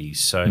early 80s.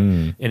 So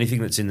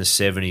anything that's in the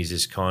 70s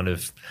is kind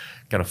of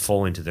going to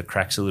fall into the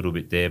cracks a little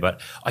bit there. But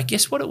I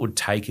guess what it would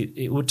take,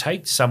 it would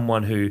take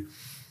someone who,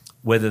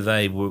 whether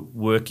they were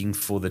working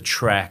for the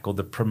track or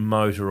the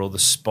promoter or the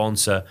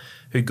sponsor,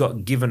 who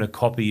got given a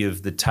copy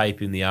of the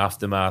tape in the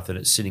aftermath and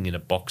it's sitting in a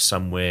box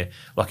somewhere,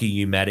 like a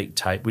pneumatic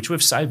tape, which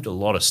we've saved a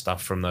lot of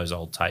stuff from those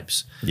old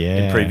tapes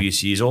in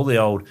previous years. All the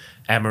old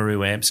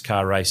Amaroo Amps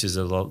car races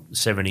of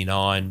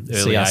 79,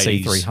 early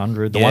CRC 80s.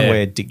 300, the one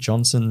where Dick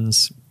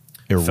Johnson's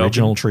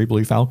original True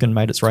Blue Falcon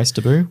made its race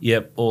debut.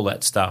 Yep, all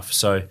that stuff.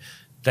 So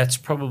that's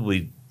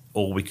probably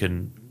all we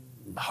can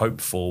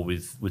hope for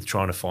with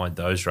trying to find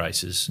those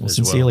races. We'll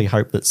sincerely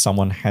hope that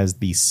someone has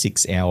the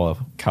 6-hour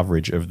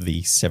coverage of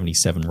the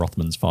 77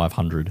 Rothmans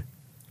 500.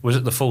 Was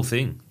it the full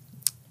thing?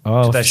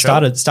 Oh, it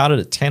started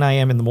at 10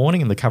 a.m. in the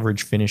morning and the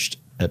coverage finished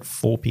at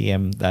 4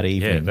 p.m. that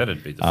evening. Yeah,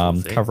 that'd be the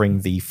full thing.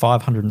 Covering the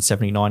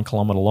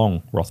 579-kilometre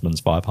long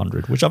Rothmans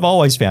 500, which I've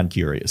always found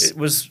curious. It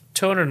was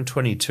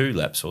 222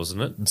 laps,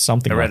 wasn't it?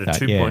 Something around like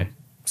that,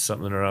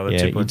 something or other.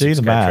 Yeah, you do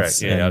the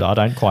maths, and I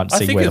don't quite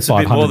see where the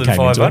 500 came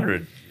into it.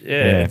 500.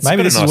 Yeah,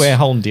 maybe this is where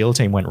Holland Deal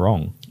Team went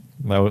wrong.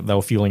 They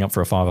were fueling up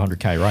for a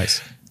 500k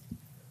race.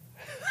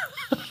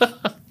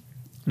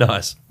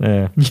 Nice.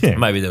 Yeah.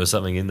 Maybe there was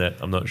something in that.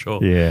 I'm not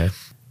sure. Yeah.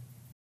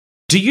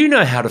 Do you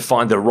know how to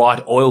find the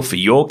right oil for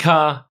your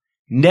car?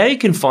 Now you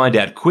can find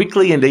out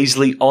quickly and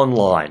easily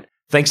online,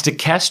 thanks to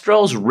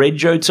Castrol's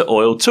Rego to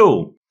Oil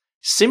tool.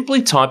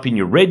 Simply type in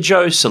your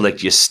Rego,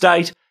 select your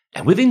state,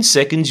 and within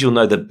seconds you'll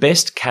know the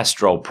best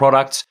Castrol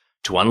products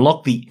to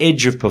unlock the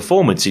edge of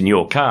performance in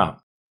your car.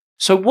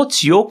 So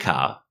what's your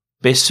car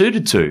best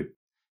suited to?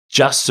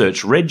 Just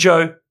search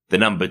Rego, the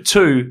number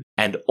 2,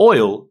 and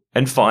oil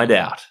and find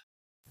out.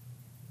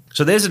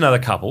 So there's another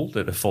couple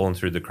that have fallen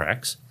through the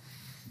cracks.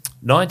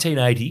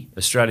 1980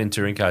 Australian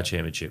Touring Car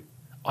Championship.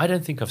 I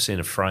don't think I've seen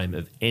a frame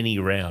of any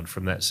round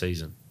from that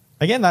season.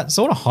 Again, that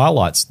sort of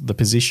highlights the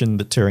position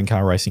that touring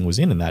car racing was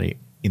in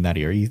that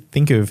era. You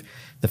think of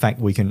the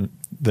fact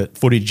that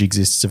footage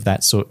exists of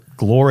that sort of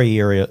glory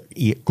era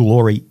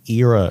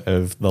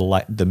of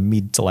the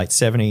mid to late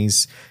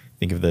 70s.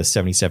 Think of the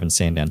 77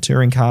 Sandown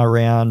touring car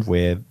round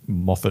where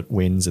Moffat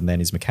wins and then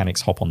his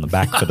mechanics hop on the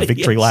back for the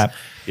victory lap.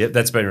 Yep,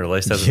 that's been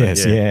released, hasn't it?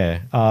 Yes,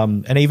 yeah.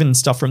 And even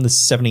stuff from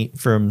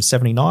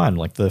 79,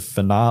 like the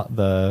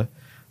final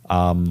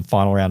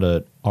round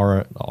at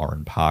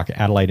Oran Park,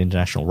 Adelaide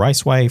International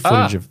Raceway,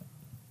 footage of...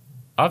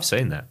 I've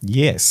seen that.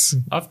 Yes.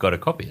 I've got a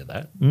copy of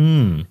that.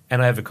 And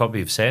I have a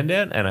copy of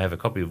Sandown and I have a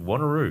copy of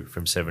Wanneroo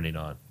from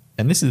 79.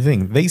 And this is the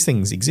thing. These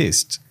things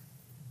exist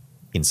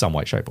in some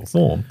way, shape or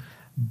form.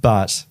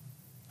 But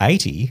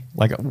 80,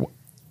 like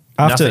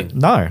after... Nothing.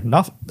 No,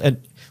 nothing.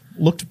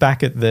 Looked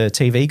back at the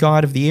TV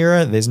guide of the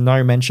era, there's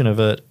no mention of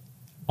it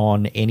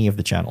on any of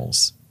the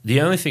channels. The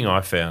only thing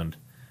I found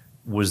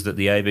was that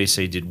the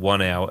ABC did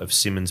 1 hour of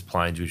Simmons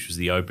Plains, which was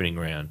the opening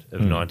round of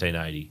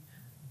 1980.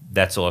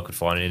 That's all I could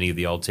find in any of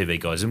the old TV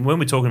guides. And when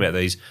we're talking about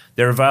these,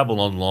 they're available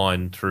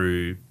online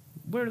through,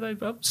 where are they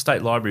available?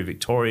 State Library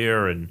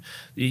Victoria, and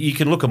you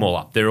can look them all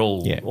up. They're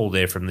all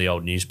there from the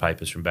old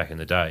newspapers from back in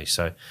the day.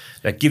 So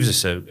that gives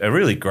us a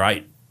really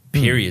great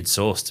period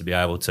source to be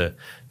able to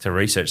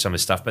research some of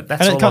this stuff. But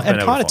that's all I've been able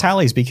to find.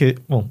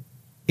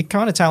 It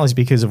kind of tallies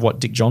because of what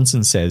Dick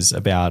Johnson says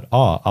about,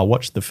 I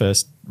watched the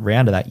first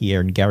round of that year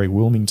and Gary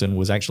Wilmington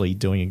was actually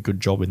doing a good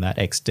job in that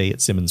XD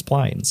at Simmons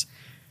Plains.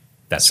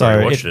 That's why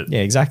I watched it. Yeah,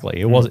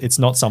 exactly. It's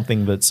not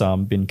something that's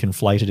been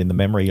conflated in the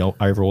memory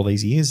over all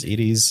these years. It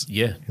is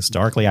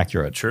historically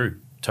accurate. True,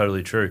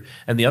 totally true.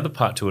 And the other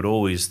part to it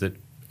all is that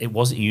it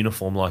wasn't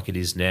uniform like it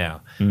is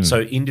now.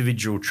 So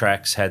individual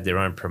tracks had their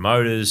own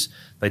promoters.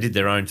 They did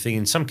their own thing.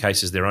 In some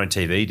cases, their own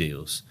TV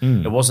deals.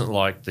 It wasn't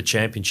like the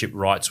championship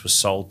rights were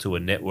sold to a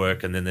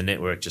network and then the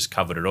network just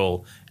covered it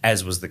all,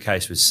 as was the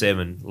case with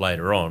Seven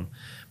later on.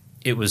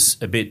 It was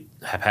a bit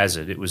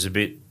haphazard. It was a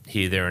bit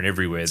here, there, and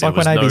everywhere. It's like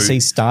when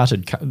ABC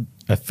started,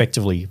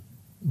 effectively,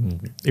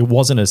 it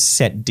wasn't a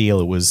set deal.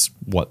 It was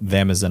what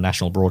them as a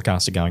national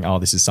broadcaster going,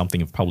 this is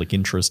something of public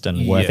interest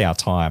and worth our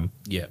time.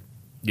 Yeah,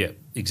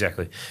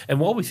 exactly. And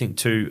while we think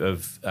too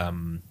of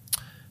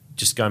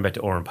just going back to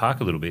Oran Park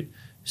a little bit,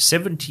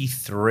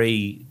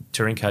 73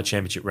 Touring Car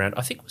Championship round,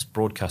 I think it was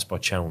broadcast by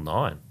Channel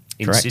 9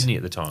 in Sydney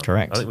at the time.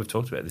 Correct. I think we've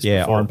talked about this before.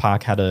 Yeah, Oran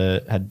Park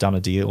had done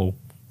a deal.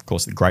 Of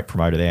course, the great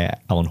promoter there,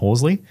 Alan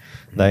Horsley,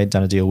 they'd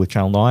done a deal with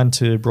Channel 9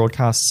 to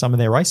broadcast some of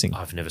their racing.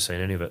 I've never seen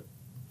any of it.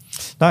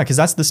 No, because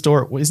that's the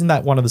story. Isn't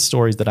that one of the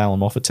stories that Alan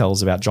Moffat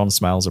tells about John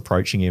Smales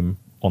approaching him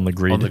on the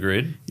grid? On the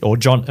grid? Or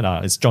it's John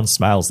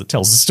Smales that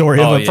tells the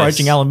story of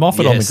approaching Alan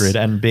Moffat on the grid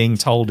and being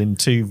told in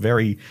 2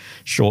 very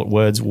short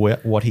words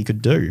what he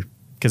could do.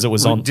 Because it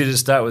was on... Did it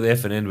start with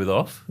F and end with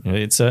off?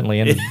 It certainly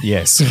ended,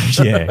 yes.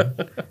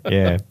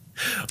 Yeah.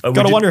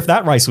 Got to wonder if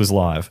that race was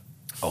live.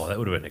 Oh, that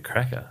would have been a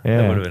cracker. Yeah.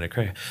 That would have been a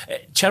cracker.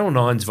 Channel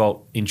 9's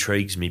vault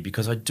intrigues me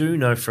because I do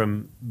know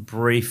from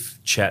brief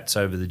chats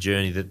over the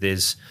journey that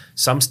there's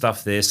some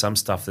stuff there, some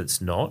stuff that's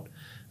not.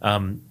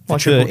 The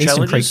Triple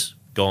Challenges,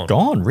 gone.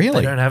 Gone, really?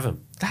 They don't have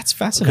them. That's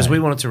fascinating. Because we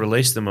wanted to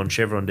release them on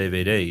Chevron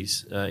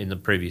DVDs in the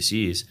previous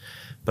years,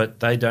 but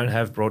they don't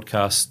have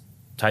broadcast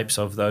tapes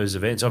of those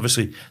events.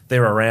 Obviously,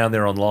 they're around,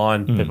 they're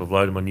online, people have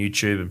loaded them on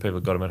YouTube and people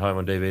have got them at home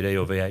on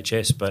DVD or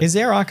VHS. But is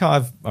their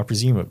archive, I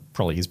presume it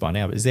probably is by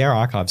now, but is their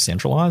archive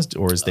centralised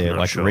or is there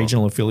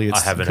regional affiliates?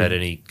 I haven't had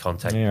any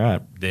contact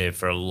there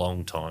for a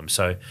long time.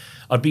 So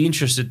I'd be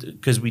interested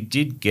because we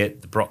did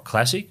get the Brock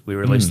Classic. We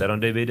released that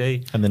on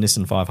DVD. And the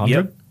Nissan 500?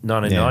 Yep,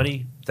 1990.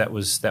 Yeah. That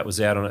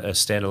was out on a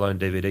standalone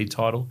DVD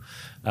title,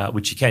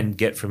 which you can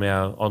get from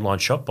our online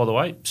shop, by the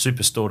way,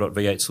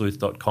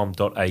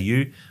 superstore.v8sleuth.com.au.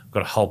 We've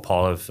got a whole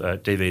pile of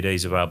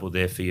DVDs available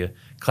there for your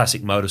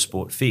classic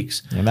motorsport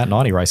fix. And that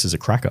 90 race is a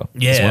cracker.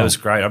 Yeah, it was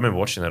great. I remember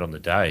watching that on the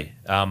day.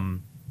 But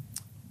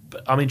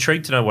I'm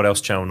intrigued to know what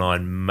else Channel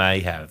 9 may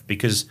have,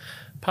 because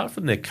apart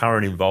from their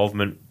current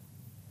involvement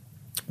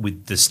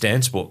with the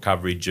Stan Sport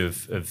coverage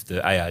of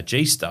the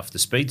ARG stuff, the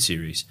Speed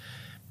Series,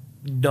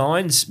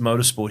 Nine's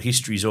motorsport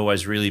history has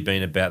always really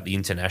been about the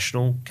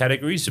international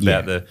categories,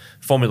 about the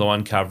Formula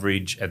One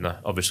coverage and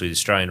obviously the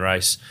Australian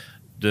race,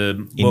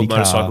 the World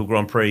Motorcycle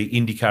Grand Prix,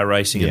 IndyCar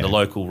racing and the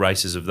local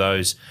races of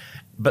those.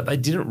 But they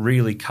didn't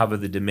really cover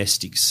the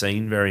domestic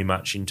scene very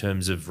much in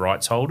terms of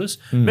rights holders.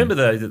 Remember,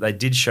 though, that they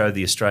did show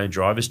the Australian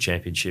Drivers'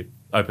 Championship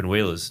Open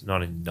Wheelers,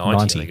 1990,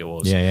 I think it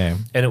was. Yeah.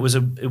 And it was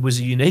a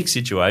unique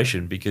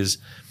situation because,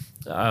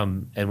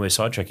 and we're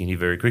sidetracking here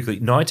very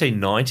quickly,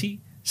 1990...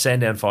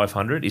 Sandown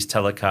 500 is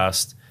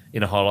telecast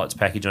in a highlights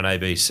package on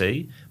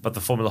ABC, but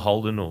the Formula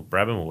Holden or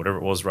Brabham or whatever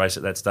it was race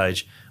at that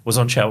stage was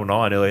on Channel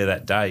 9 earlier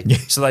that day.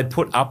 So they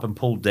put up and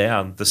pulled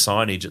down the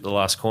signage at the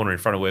last corner in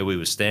front of where we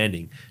were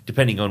standing,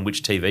 depending on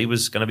which TV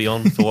was going to be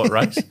on for what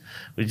race.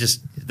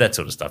 That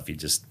sort of stuff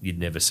you'd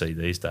never see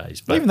these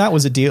days. But even that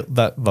was a deal,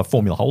 that the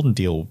Formula Holden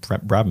deal,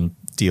 Brabham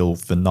deal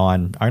for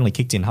 9 only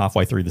kicked in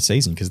halfway through the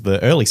season because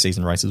the early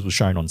season races were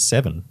shown on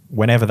 7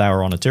 whenever they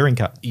were on a touring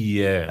car.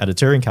 Yeah. At a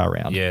touring car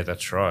round. Yeah,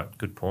 that's right.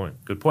 Good point.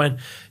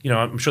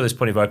 I'm sure there's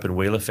plenty of open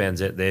wheeler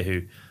fans out there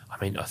who, I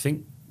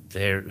think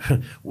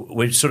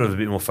we're sort of a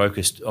bit more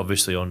focused,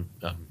 obviously, on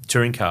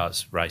touring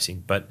cars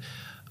racing, but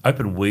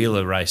open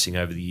wheeler racing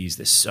over the years,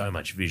 there's so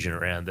much vision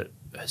around that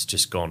has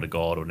just gone to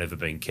God or never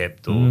been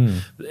kept. Or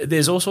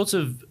there's all sorts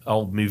of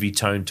old movie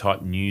tone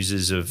type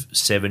newses of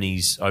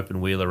 70s open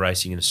wheeler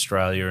racing in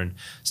Australia and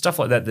stuff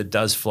like that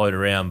does float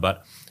around.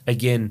 But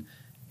again,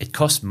 it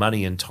costs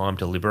money and time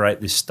to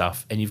liberate this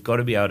stuff, and you've got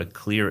to be able to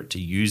clear it to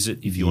use it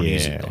if you want to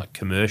use it like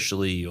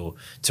commercially or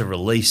to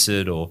release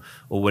it or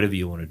whatever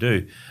you want to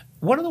do.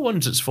 One of the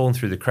ones that's fallen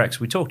through the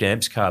cracks, we talked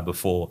Amps Car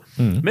before.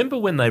 Remember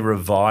when they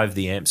revived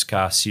the Amps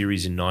Car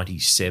series in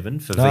 97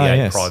 for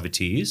V8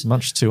 privateers?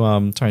 Much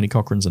to Tony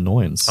Cochrane's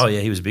annoyance. Oh, yeah,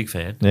 he was a big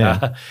fan.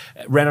 Yeah.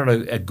 Ran on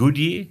a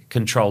Goodyear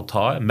controlled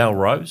tyre.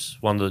 Melrose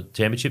won the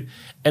championship.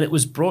 And it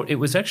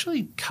was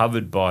actually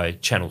covered by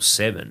Channel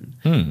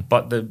 7,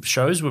 but the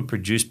shows were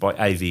produced by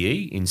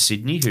AVE in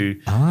Sydney, who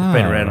have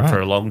been around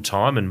for a long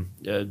time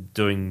and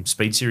doing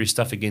Speed Series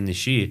stuff again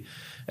this year.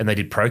 And they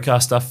did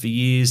pro-car stuff for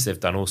years. They've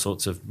done all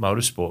sorts of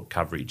motorsport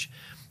coverage.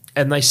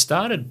 And they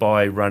started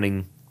by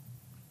running,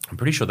 I'm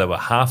pretty sure they were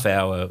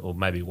half-hour or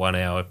maybe 1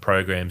 hour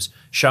programs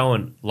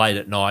showing late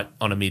at night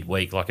on a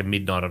midweek, like a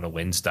midnight on a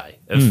Wednesday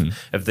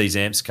of these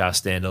Amps Car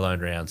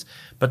standalone rounds.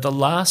 But the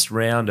last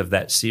round of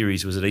that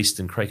series was at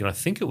Eastern Creek, and I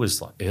think it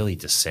was like early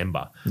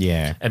December.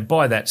 Yeah. And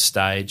by that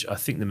stage, I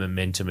think the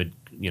momentum had,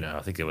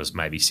 I think there was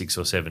maybe 6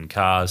 or 7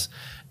 cars,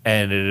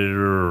 and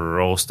it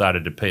all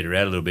started to peter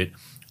out a little bit.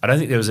 I don't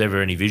think there was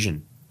ever any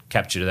vision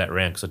captured of that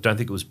round because I don't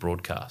think it was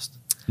broadcast.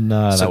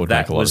 No, that would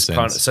make a lot of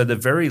sense. So the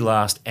very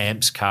last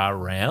Amps Car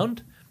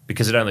round,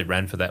 because it only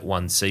ran for that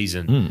one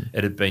season,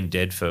 it had been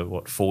dead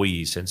for, 4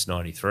 years since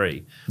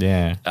 93.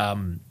 Yeah.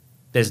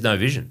 There's no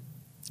vision.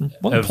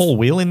 Wasn't Paul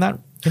Wheel in that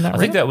I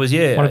think that was,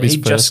 yeah. He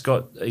just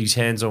got his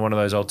hands on one of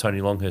those old Tony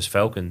Longhurst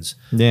Falcons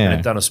and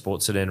had done a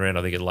sports sedan round,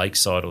 I think, at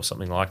Lakeside or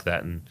something like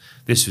that. And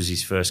this was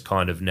his first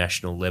kind of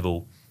national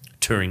level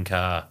touring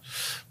car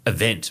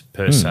event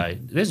per se.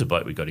 There's a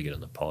bloke we've got to get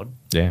on the pod.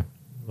 Yeah.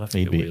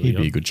 He'd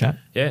be a good chat.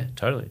 Yeah,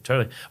 totally.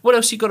 What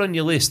else you got on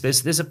your list?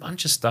 There's a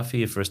bunch of stuff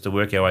here for us to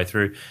work our way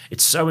through.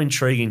 It's so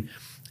intriguing.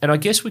 And I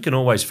guess we can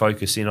always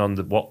focus in on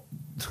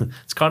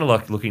it's kind of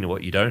like looking at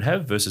what you don't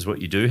have versus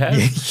what you do have.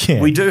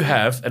 Yeah. We do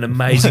have an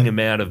amazing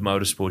amount of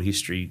motorsport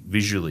history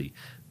visually,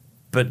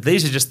 but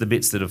these are just the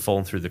bits that have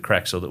fallen through the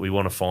cracks or that we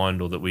want to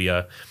find or that we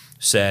are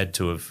sad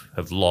to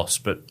have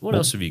lost. But what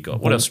else have you got?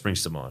 What else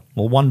springs to mind?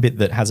 Well, one bit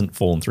that hasn't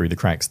fallen through the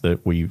cracks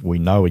that we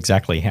know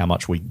exactly how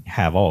much we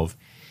have of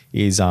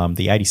is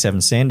the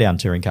 87 Sandown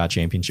Touring Car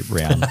Championship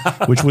round,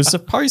 which was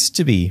supposed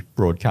to be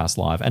broadcast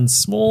live, and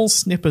small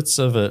snippets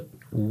of it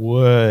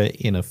were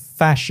in a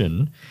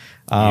fashion.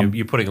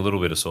 You're putting a little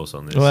bit of sauce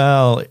on this.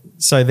 Well,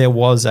 so there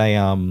was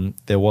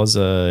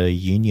a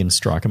union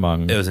strike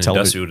among there was an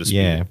industrial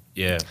dispute,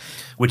 yeah,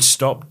 which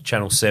stopped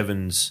Channel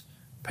 7's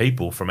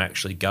people from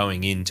actually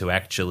going in to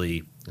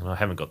actually. And I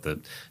haven't got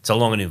it's a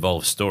long and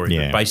involved story,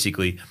 but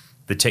basically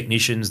the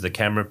technicians, the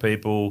camera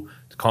people,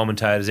 the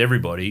commentators,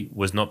 everybody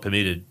was not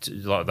permitted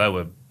to, they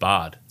were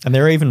barred. And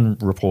there are even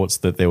reports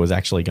that there was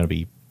actually going to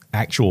be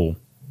actual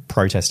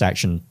protest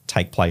action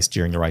take place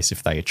during the race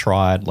if they had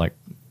tried, like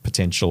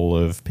potential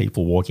of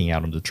people walking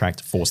out on the track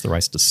to force the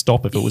race to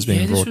stop if it was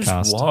being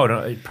broadcast. This was wild.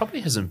 It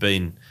probably hasn't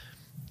been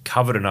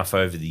covered enough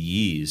over the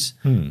years.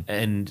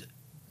 And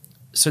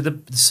so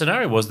the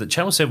scenario was that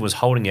Channel 7 was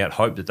holding out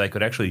hope that they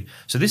could actually...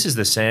 So this is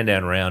the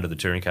Sandown round of the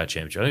Touring Car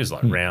Championship. I think it was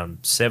like round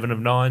 7 of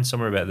 9,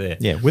 somewhere about there.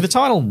 Yeah, with the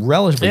title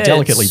relatively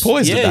delicately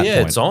poised at that point.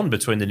 Yeah, it's on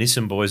between the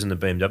Nissan boys and the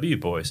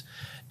BMW boys.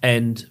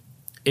 And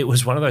it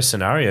was one of those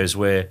scenarios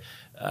where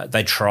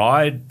they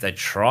tried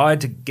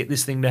to get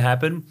this thing to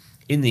happen.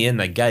 In the end,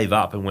 they gave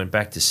up and went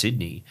back to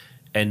Sydney.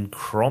 And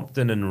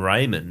Crompton and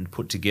Raymond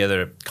put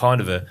together kind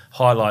of a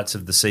highlights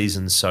of the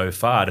season so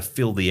far to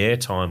fill the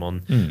airtime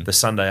on the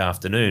Sunday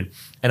afternoon.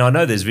 And I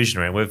know there's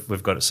vision around.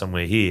 We've got it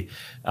somewhere here.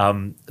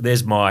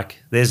 There's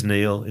Mike. There's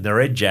Neil in the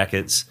red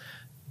jackets,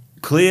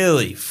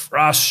 clearly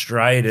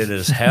frustrated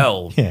as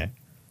hell. Yeah.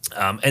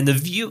 And the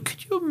view.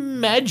 Could you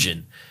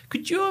imagine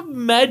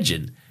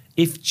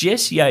if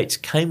Jess Yates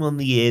came on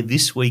the air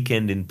this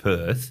weekend in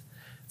Perth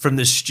from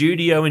the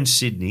studio in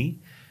Sydney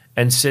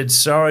and said,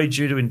 sorry,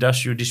 due to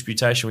industrial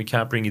disputation, we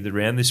can't bring you the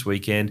round this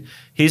weekend.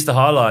 Here's the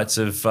highlights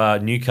of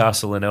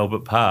Newcastle and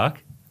Albert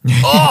Park.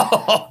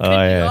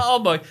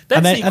 Oh my!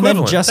 That's the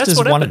equivalent. That's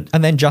what happened.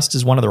 And then just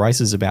as one of the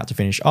races is about to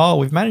finish,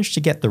 we've managed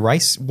to get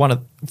the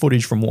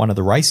footage from one of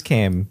the race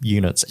cam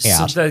units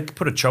out. So they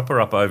put a chopper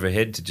up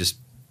overhead to just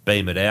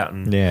beam it out.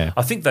 And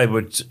I think they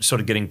were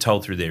sort of getting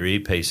told through their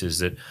earpieces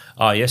that,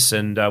 yes,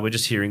 and we're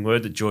just hearing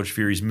word that George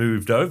Fury's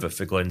moved over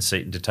for Glenn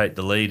Seaton to take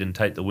the lead and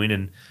take the win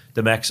and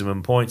the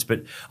maximum points.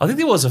 But I think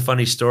there was a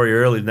funny story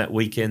early in that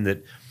weekend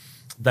that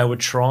they were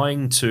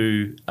trying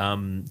to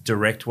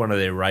direct one of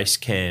their race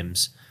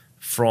cams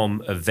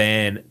from a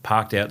van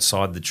parked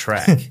outside the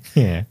track.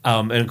 Yeah.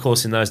 And of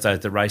course, in those days,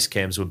 the race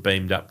cams were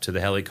beamed up to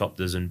the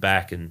helicopters and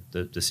back, and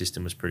the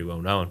system was pretty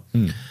well known.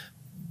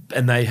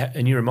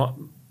 And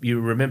you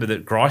remember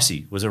that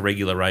Gricey was a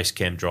regular race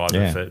cam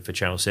driver for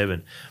Channel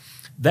 7.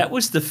 That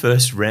was the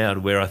first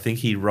round where I think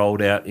he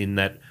rolled out in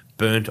that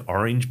burnt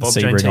orange Bob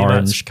Jane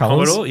orange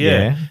colours. Commodore,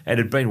 and it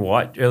had been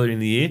white earlier in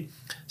the year.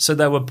 So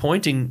they were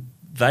pointing.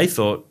 They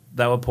thought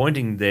they were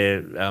pointing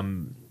their.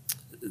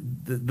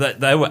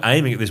 They were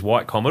aiming at this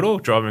white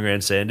Commodore driving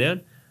around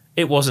Sandown.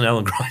 It wasn't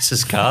Alan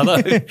Grice's car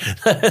though.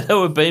 They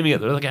were beaming at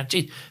them. They were like,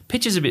 "Gee,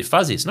 picture's a bit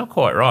fuzzy. It's not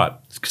quite right."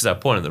 It's because they were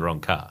pointing at the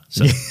wrong car.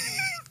 So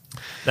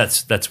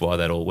that's why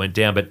that all went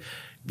down. But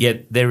yeah,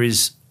 there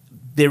is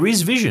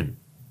vision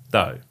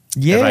though.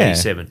 Yeah. Of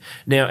 87.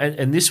 Now,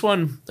 and this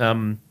one,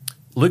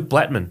 Luke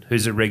Blattman,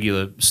 who's a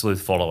regular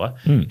sleuth follower,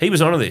 he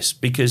was onto this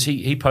because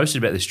he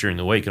posted about this during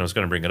the week, and I was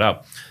going to bring it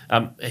up.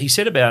 He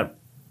said about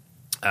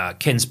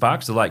Ken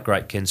Sparks, the late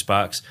great Ken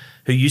Sparks,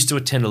 who used to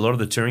attend a lot of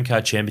the Touring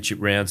Car Championship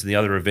rounds and the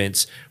other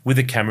events with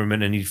a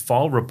cameraman, and he'd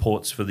file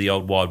reports for the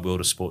old Wide World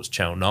of Sports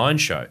Channel 9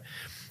 show.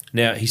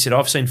 Now, he said,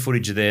 I've seen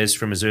footage of theirs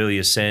from as early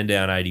as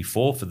Sandown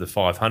 84 for the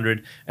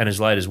 500 and as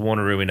late as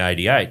Wanneroo in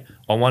 88.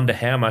 I wonder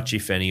how much,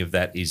 if any, of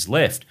that is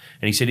left.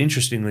 And he said,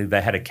 interestingly,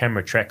 they had a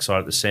camera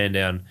trackside at the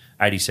Sandown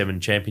 87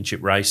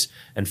 Championship race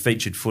and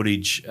featured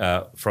footage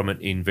from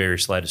it in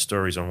various later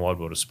stories on Wide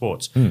World of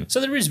Sports. So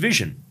there is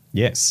vision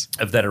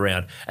of that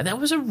around. And that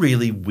was a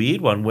really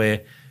weird one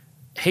where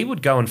he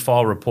would go and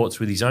file reports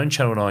with his own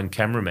Channel 9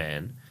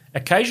 cameraman.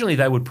 Occasionally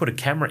they would put a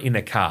camera in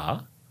a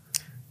car.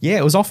 Yeah,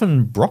 it was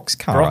often Brock's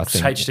car, I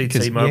think.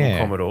 HTC Mobile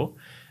Commodore.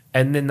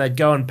 And then they'd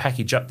go and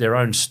package up their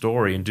own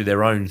story and do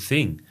their own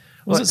thing.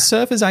 Was it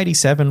Surfers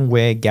 87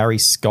 where Gary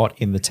Scott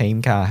in the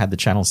team car had the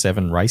Channel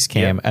 7 race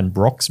cam and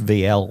Brock's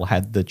VL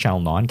had the Channel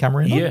 9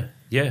 camera in it?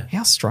 Yeah.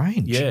 How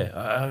strange. Yeah.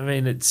 I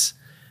mean, it's...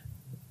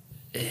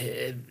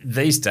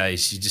 these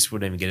days, you just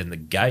wouldn't even get in the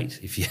gate.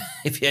 You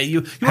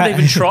wouldn't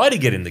even try to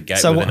get in the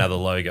gate with another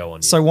logo on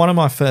you. So one of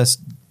my first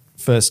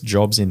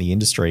jobs in the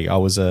industry, I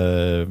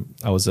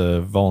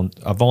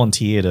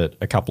volunteered at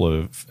a couple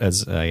of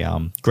as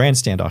a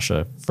grandstand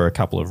usher for a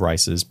couple of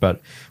races. But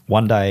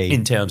one day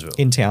in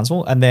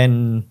Townsville, and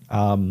then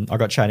I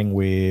got chatting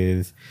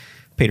with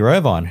Peter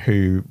Irvine,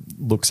 who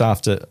looks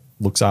after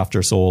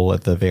us all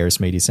at the various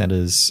media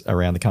centres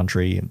around the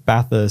country, in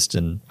Bathurst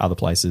and other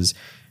places.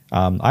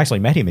 I actually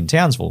met him in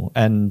Townsville,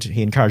 and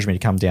he encouraged me to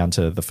come down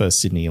to the first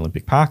Sydney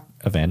Olympic Park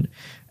event,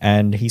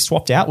 and he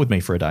swapped out with me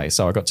for a day.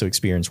 So I got to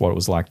experience what it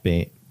was like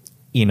being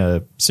in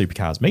a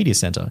Supercars media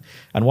centre.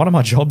 And one of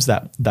my jobs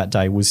that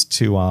day was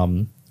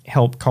to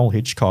help Cole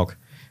Hitchcock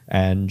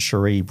and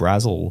Cherie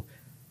Brazel,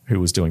 who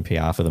was doing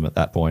PR for them at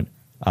that point,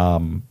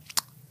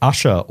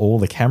 usher all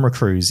the camera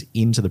crews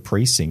into the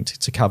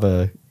precinct to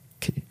cover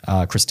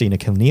Christina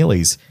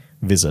Keneally's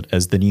visit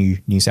as the new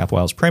New South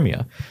Wales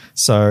Premier.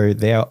 So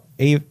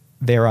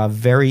there are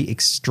very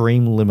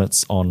extreme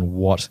limits on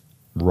what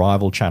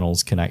rival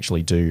channels can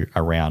actually do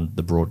around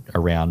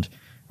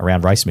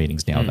around race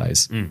meetings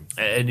nowadays.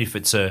 And if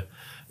it's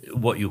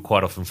what you'll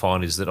quite often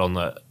find is that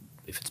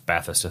if it's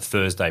Bathurst, a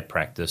Thursday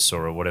practice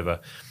or whatever,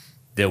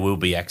 there will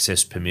be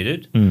access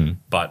permitted.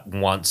 But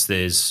once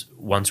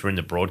we're in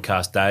the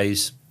broadcast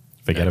days,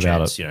 forget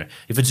about it. You know,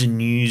 if it's a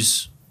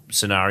news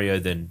scenario,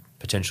 then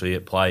potentially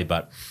at play.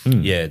 But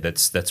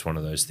that's one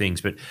of those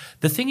things. But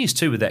the thing is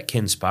too with that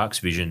Ken Sparks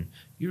vision,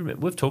 you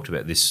remember we've talked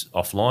about this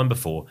offline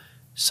before.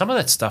 Some of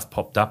that stuff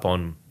popped up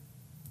on,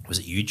 was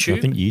it YouTube?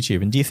 I think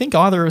YouTube. And do you think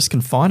either of us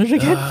can find it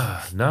again?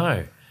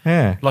 No.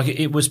 Yeah. Like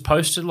it was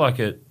posted like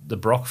the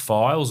Brock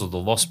Files or the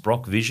Lost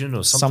Brock Vision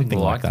or something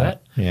like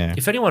that. Yeah.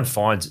 If anyone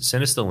finds it,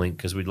 send us the link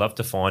because we'd love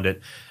to find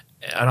it.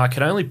 And I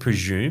can only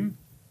presume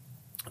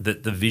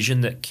that the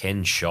vision that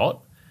Ken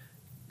shot,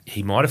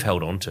 he might have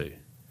held on to.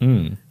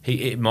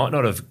 It might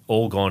not have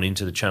all gone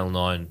into the Channel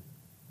 9,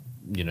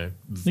 you know.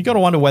 You got to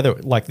wonder whether,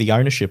 like, the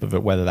ownership of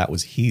it, whether that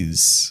was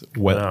his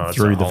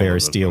through the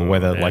various deal,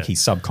 whether like he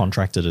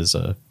subcontracted as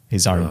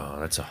his own. Oh,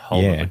 that's a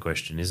whole other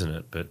question, isn't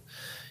it? But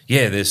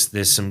yeah,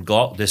 there's some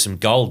gold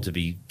to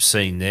be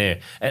seen there.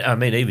 And I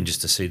mean, even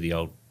just to see the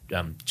old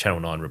Channel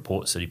 9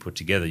 reports that he put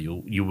together,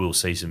 you will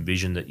see some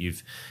vision that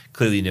you've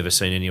clearly never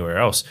seen anywhere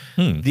else.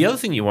 The other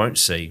thing you won't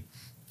see.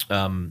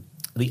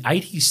 The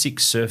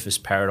 86 Surface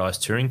Paradise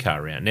touring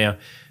car round. Now,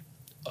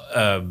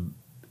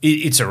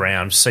 it's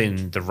around,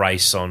 seen the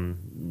race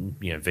on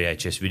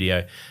VHS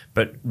video,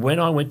 but when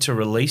I went to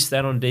release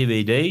that on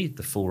DVD,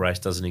 the full race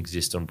doesn't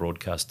exist on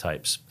broadcast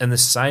tapes. And the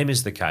same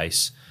is the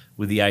case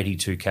with the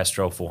 82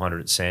 Castrol 400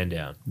 at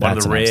Sandown. One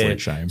of the rare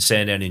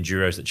Sandown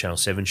Enduros that Channel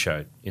 7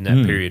 showed in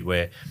that period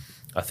where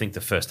I think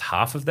the first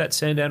half of that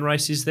Sandown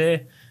race is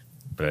there,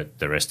 but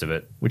the rest of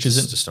it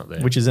is just not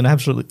there. Which is an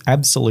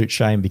absolute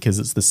shame because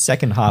it's the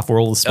second half where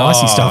all the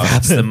spicy stuff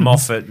happens. The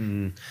Moffat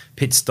and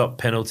pit stop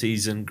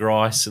penalties and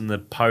Grice and the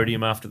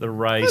podium after the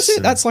race.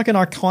 That's like an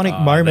iconic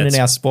moment in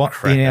our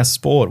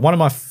sport. One of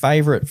my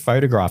favourite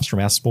photographs from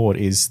our sport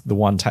is the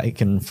one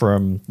taken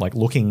from like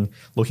looking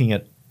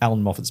at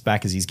Alan Moffat's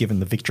back as he's given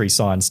the victory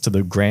signs to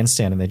the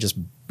grandstand, and they're just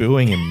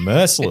booing him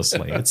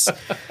mercilessly.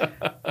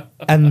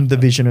 And the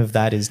vision of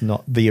that is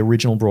not the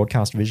original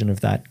broadcast vision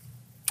of that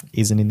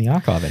isn't in the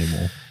archive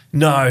anymore.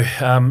 No,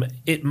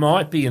 it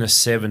might be in a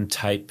 7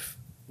 tape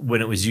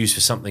when it was used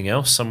for something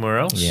else somewhere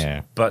else.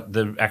 Yeah. But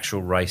the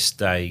actual race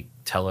day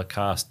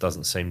telecast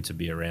doesn't seem to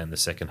be around the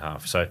second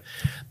half. So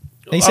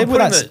he said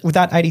with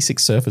that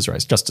 86 Surfers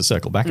race, just to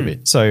circle back a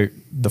bit, so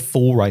the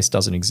full race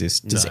doesn't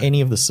exist. Does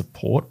any of the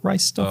support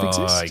race stuff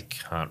exist? I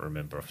can't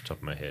remember off the top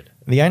of my head.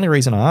 The only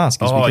reason I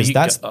ask is because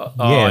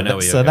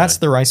that's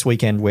the race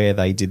weekend where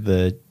they did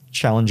the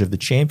Challenge of the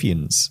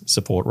Champions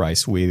support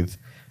race with,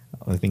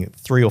 I think,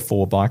 3 or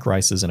 4 bike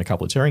races and a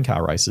couple of touring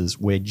car races,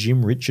 where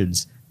Jim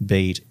Richards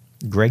beat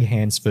Greg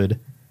Hansford,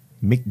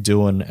 Mick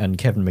Doohan and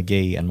Kevin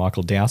McGee and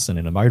Michael Dowson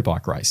in a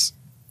motorbike race.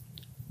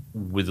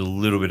 With a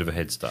little bit of a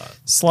head start.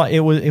 It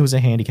was a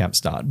handicap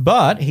start,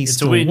 but he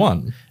still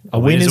won. A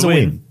win is a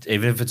win.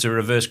 Even if it's a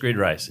reverse grid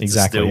race. It's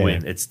exactly, still a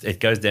win. It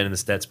goes down in the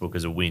stats book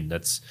as a win.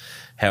 That's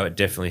how it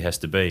definitely has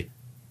to be.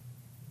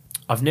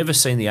 I've never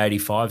seen the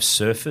 85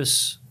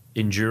 Surface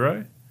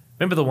Enduro.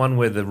 Remember the one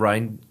where the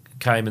rain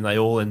came and they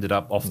all ended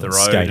up off the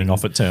road, skating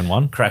off at turn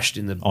 1, crashed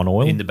on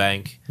oil in the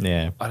bank.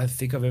 Yeah, I don't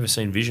think I've ever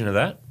seen vision of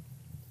that.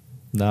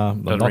 No,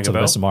 not to the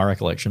best of my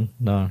recollection.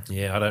 No.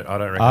 Yeah, I don't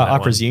reckon I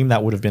presume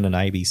that would have been an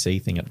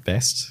ABC thing at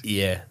best.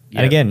 Yeah.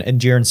 And again,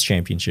 endurance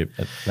championship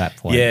at that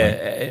point. Yeah,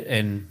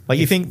 and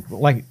you think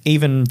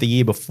even the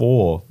year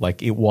before,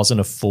 it wasn't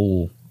a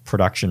full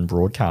production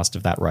broadcast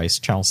of that race.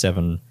 Channel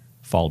 7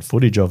 filed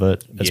footage of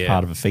it as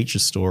part of a feature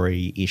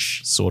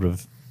story-ish sort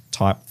of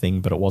type thing,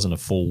 but it wasn't a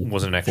full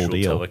wasn't an actual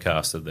deal.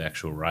 Telecast of the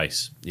actual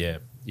race. Yeah.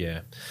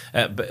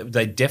 But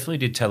they definitely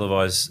did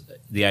televise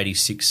the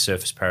 86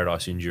 Surface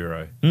Paradise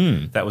Enduro.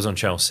 That was on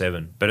Channel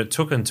 7. But it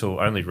took until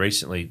only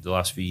recently, the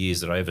last few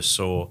years, that I ever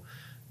saw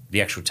the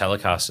actual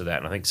telecast of that.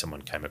 And I think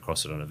someone came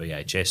across it on a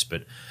VHS.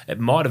 But it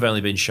might have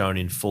only been shown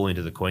in full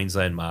into the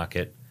Queensland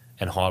market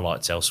and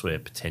highlights elsewhere,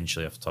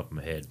 potentially, off the top of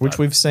my head. Which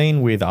we've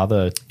seen with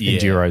other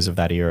Enduros of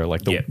that era,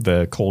 like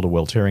the Calder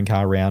World Touring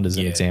Car Round is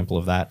an example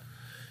of that.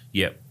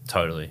 Yep,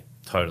 totally.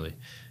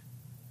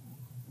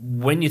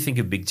 When you think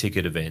of big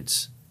ticket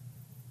events,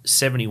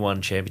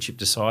 71 Championship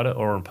Decider,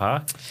 Oran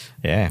Park,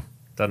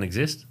 doesn't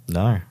exist.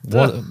 No,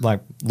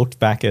 looked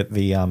back at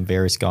the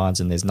various guides,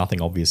 and there's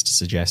nothing obvious to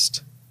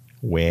suggest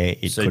where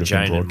it could have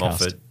Jane been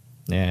broadcast. And Moffat.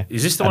 Yeah,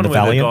 is this the one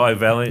where the guy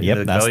Valiant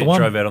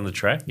drove out on the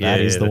track?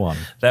 That is the one.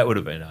 That would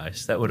have been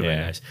nice. Been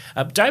nice.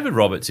 David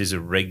Roberts is a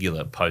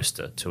regular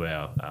poster to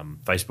our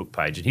Facebook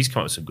page, and he's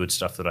come up with some good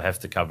stuff that I have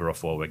to cover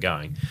off while we're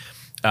going.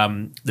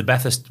 The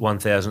Bathurst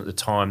 1000 at the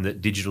time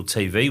that digital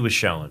TV was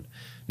shown.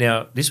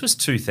 Now, this was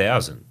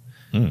 2000.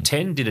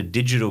 10 did a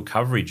digital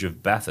coverage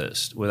of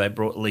Bathurst where they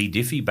brought Lee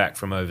Diffie back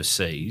from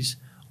overseas.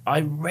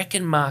 I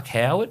reckon Mark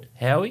Howie,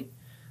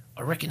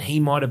 I reckon he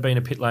might have been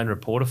a pit lane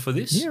reporter for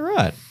this. Yeah,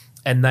 right.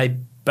 And they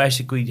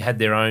basically had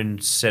their own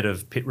set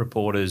of pit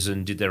reporters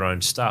and did their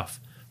own stuff.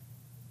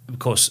 Of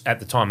course, at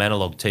the time,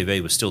 analog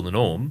TV was still the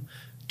norm.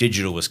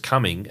 Digital was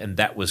coming, and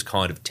that was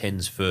kind of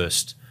 10's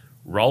first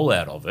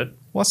rollout of it.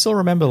 Well, I still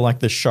remember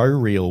the show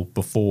reel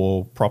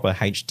before proper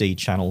HD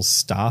channels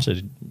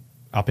started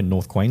up in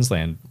North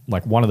Queensland.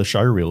 One of the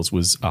show reels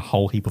was a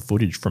whole heap of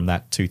footage from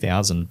that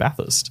 2000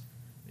 Bathurst,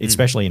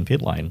 especially in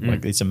pit lane.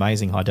 It's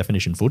amazing high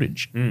definition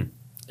footage.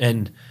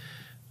 And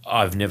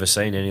I've never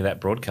seen any of that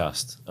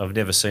broadcast. I've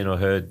never seen or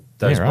heard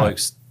those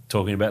blokes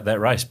talking about that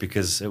race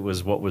because it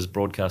was what was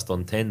broadcast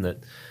on 10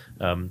 that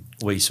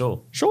we saw.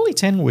 Surely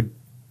 10 would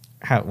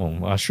have,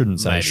 well, I shouldn't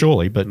say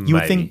surely, but you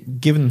would think,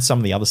 given some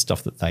of the other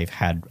stuff that they've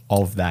had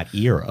of that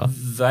era.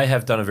 They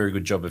have done a very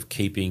good job of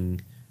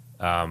keeping,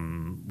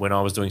 when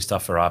I was doing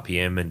stuff for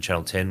RPM and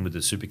Channel 10 with the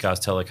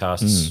Supercars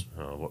telecasts,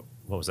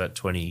 what was that,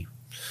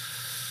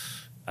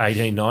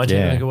 2018, 19,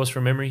 I think it was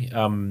from memory.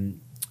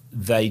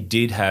 They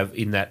did have,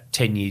 in that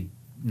 10-year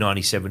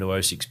 97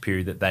 to 06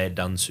 period that they had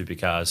done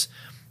Supercars,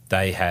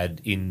 they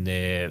had in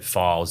their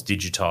files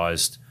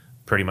digitised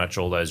pretty much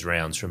all those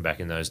rounds from back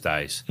in those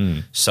days.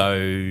 So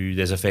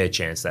there's a fair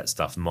chance that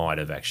stuff might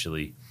have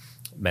actually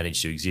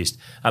managed to exist.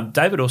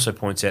 David also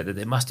points out that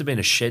there must have been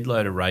a shed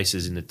load of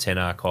races in the 10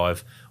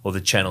 archive or the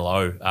Channel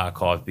O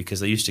archive because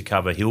they used to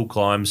cover hill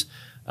climbs.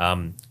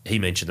 He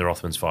mentioned the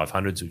Rothmans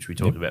 500s, which we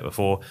talked about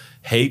before.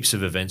 Heaps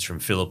of events from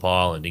Phillip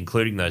Island,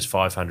 including those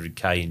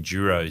 500k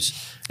enduros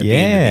at the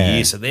end of the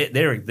year. So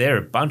there are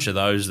a bunch of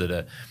those that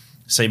are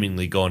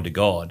seemingly gone to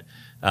God.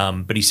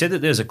 But he said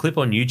that there's a clip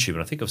on YouTube,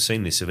 and I think I've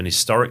seen this, of an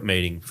historic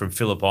meeting from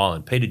Phillip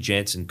Island, Peter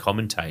Jansen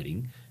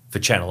commentating for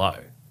Channel O.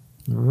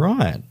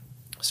 Right.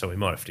 So we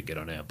might have to get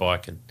on our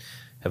bike and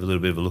have a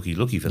little bit of a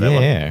looky-looky for that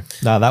one. Yeah.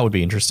 No, that would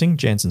be interesting.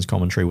 Jansen's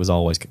commentary was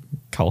always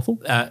colourful.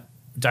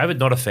 David,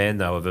 not a fan,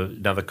 though, of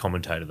another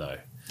commentator, though.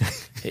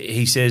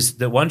 He says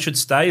that one should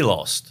stay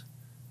lost.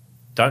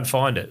 Don't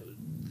find it.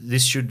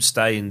 This should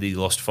stay in the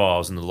lost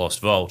files and the lost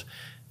vault.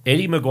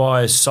 Eddie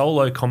Maguire's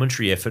solo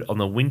commentary effort on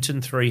the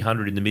Winton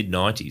 300 in the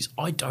mid-90s.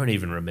 I don't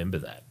even remember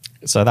that.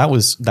 So that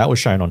was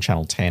shown on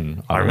Channel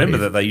 10. I remember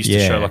believe. that they used to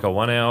show like a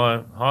 1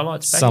 hour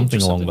highlights package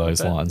something or along something those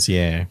like that. lines.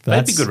 Yeah,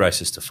 They'd be good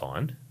races to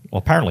find. Well,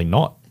 apparently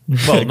not.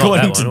 Well, not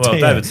that one. Well,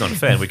 Dan. David's not a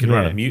fan. We can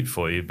run Yeah. a mute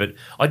for you. But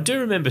I do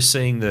remember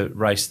seeing the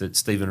race that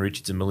Stephen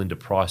Richards and Melinda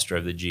Price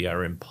drove the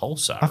GRM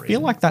Pulsar. I feel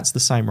like that's the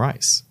same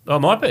race. Oh, it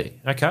might be.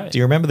 Okay. Do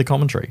you remember the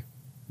commentary?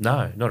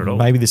 No, not at all.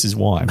 Maybe this is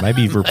why.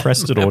 Maybe you've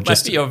repressed it or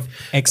just Maybe I've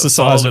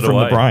exercised it filed from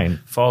away. the brain.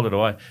 Filed it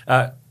away.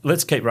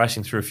 Let's keep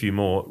racing through a few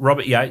more.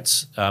 Robert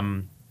Yates,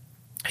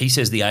 he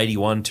says the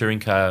 81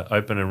 touring car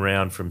open and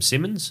round from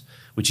Simmons,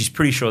 which he's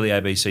pretty sure the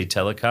ABC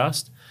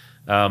telecast,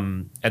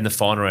 and the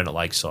final round at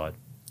Lakeside,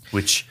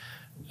 which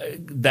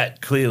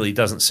that clearly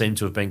doesn't seem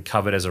to have been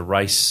covered as a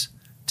race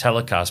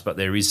telecast, but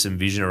there is some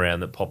vision around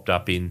that popped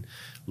up in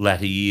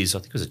latter years. I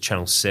think it was a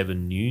Channel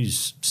 7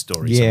 news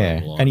story.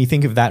 Yeah, and you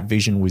think if that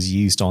vision was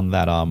used on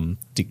that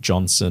Dick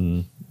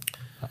Johnson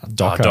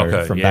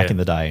doco from back in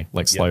the day,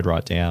 like slowed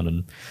right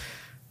down.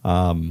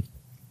 And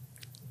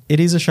it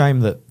is a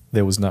shame that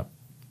there was no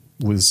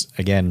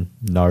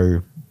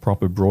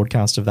proper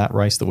broadcast of that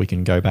race that we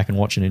can go back and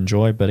watch and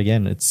enjoy. But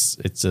again,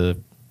 it's a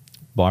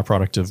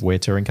byproduct of where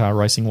touring car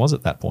racing was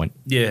at that point.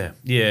 Yeah,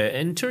 yeah.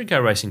 And touring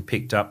car racing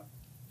picked up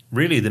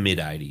really the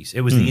mid-'80s.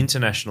 It was the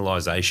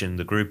internationalisation,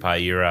 the Group A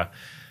era,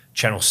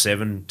 Channel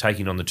 7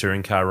 taking on the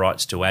touring car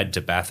rights to add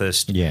to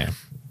Bathurst. Yeah.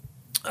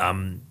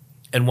 And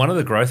one of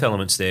the growth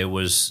elements there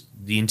was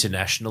the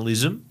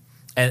internationalism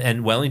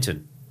and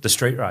Wellington, the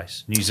street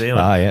race, New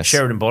Zealand. Yes.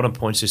 Sheridan Bottom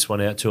points this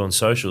one out too on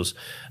socials.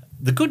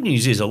 The good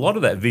news is a lot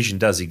of that vision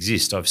does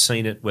exist. I've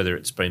seen it, whether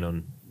it's been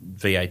on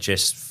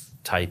VHS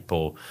tape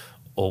or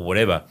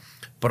whatever.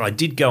 But I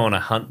did go on a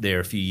hunt there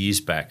a few years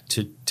back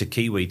to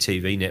Kiwi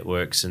TV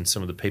networks and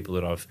some of the people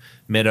that I've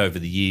met over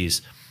the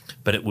years.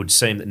 But it would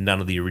seem that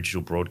none of the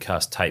original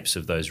broadcast tapes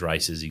of those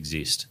races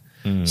exist.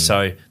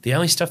 So the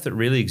only stuff that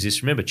really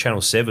exists, remember Channel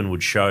 7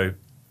 would show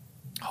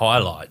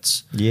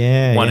highlights, 1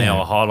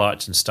 hour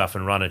highlights and stuff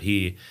and run it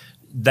here.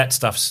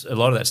 A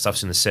lot of that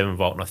stuff's in the 7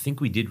 Volt, and I think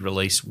we did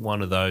release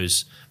one of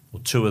those or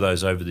two of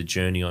those over the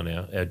journey on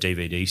our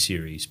DVD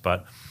series.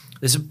 But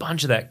there's a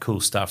bunch of that cool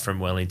stuff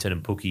from Wellington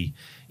and Pookie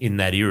in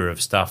that era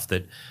of stuff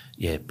that,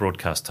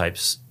 broadcast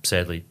tapes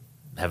sadly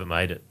haven't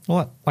made it.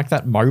 Well, like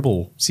that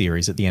mobile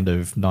series at the end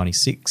of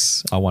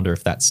 '96, I wonder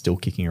if that's still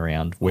kicking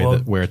around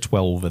where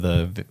 12 of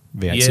the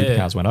V8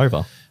 supercars went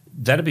over.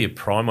 That'd be a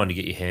prime one to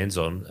get your hands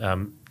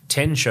on.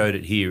 10 showed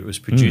it here. It was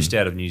produced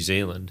out of New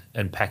Zealand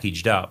and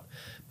packaged up.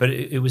 But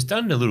it was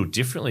done a little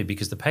differently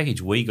because the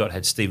package we got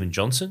had Stephen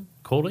Johnson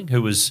calling,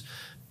 who was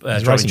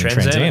driving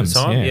Trans Am at the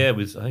time,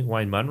 with I think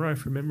Wayne Munro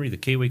from memory, the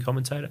Kiwi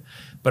commentator.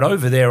 But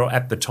over there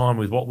at the time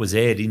with what was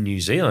aired in New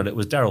Zealand, it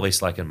was Darryl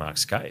Eastlake and Mark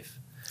Scaife.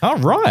 Oh,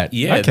 right.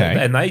 Yeah, okay.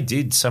 And they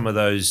did some of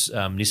those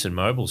Nissan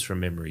Mobiles from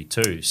memory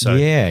too. So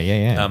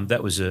that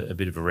was a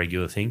bit of a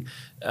regular thing.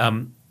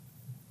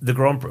 The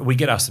Grand Prix, we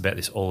get asked about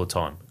this all the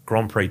time.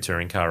 Grand Prix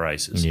touring car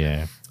races.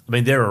 Yeah. I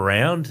mean, they're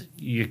around.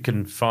 You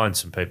can find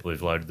some people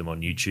who've loaded them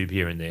on YouTube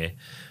here and there.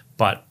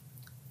 But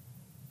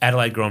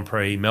Adelaide Grand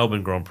Prix,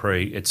 Melbourne Grand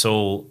Prix, it's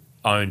all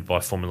owned by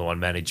Formula One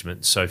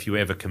management. So if you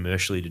ever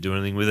commercially to do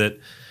anything with it,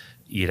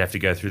 you'd have to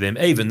go through them,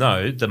 even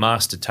though the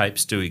master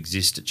tapes do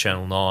exist at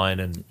Channel 9.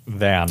 And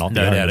they are not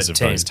the owners of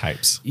those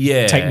tapes.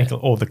 Yeah. Technical,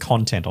 or the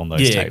content on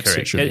those tapes.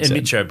 Correct. And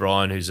Mitch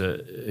O'Brien, who's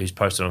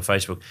posted on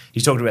Facebook,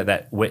 he's talked about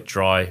that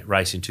wet-dry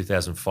race in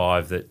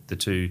 2005 that the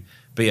two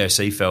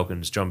BOC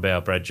Falcons, John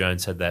Bowe, Brad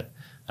Jones, had that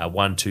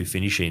 1-2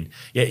 finish in.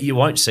 Yeah, you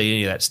won't see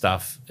any of that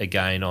stuff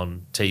again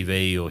on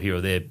TV or here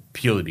or there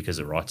purely because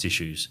of rights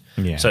issues.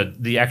 Yeah. So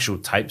the actual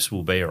tapes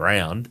will be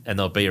around, and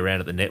they'll be around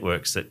at the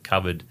networks that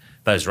covered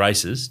those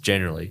races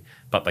generally,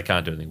 but they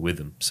can't do anything with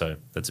them. So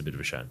that's a bit of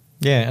a shame.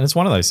 Yeah, and it's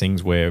one of those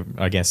things where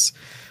I guess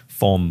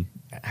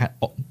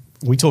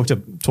we talked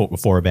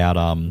before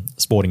about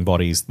sporting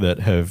bodies that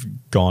have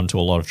gone to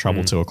a lot of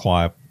trouble to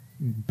acquire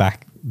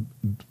back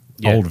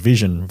old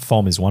vision.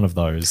 FOM is one of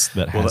those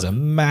that has a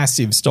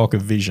massive stock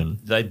of vision.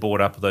 They bought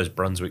up those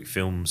Brunswick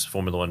Films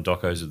Formula One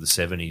docos of the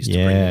 70s to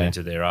bring them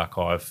into their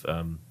archive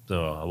a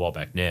while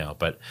back now.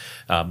 But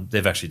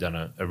they've actually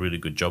done a really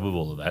good job of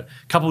all of that.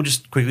 Couple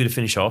just quickly to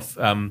finish off.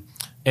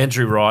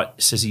 Andrew Wright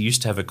says he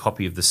used to have a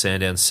copy of the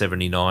Sandown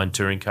 79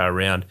 touring car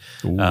round.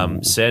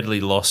 Sadly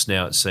lost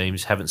now, it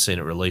seems. Haven't seen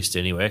it released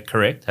anywhere.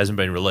 Correct, hasn't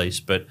been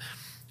released, but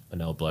I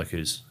know a bloke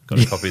who's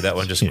got a copy of that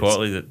one just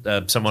quietly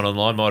that someone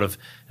online might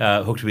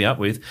have hooked me up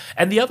with.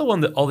 And the other one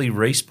that Ollie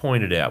Reese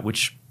pointed out,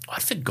 which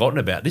I'd forgotten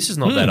about, this is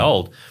not that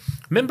old.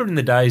 Remember in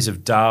the days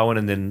of Darwin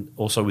and then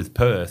also with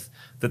Perth,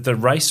 that the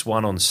race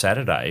one on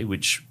Saturday,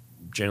 which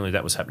generally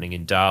that was happening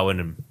in Darwin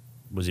and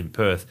was in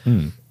Perth,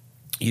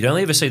 you'd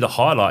only ever see the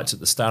highlights at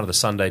the start of the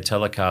Sunday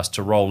telecast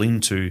to roll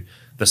into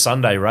the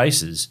Sunday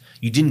races.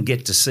 You didn't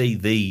get to see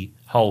the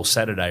whole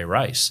Saturday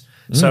race.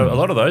 So a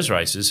lot of those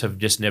races have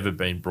just never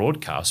been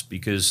broadcast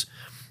because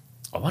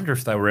I wonder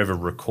if they were ever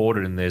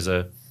recorded and there's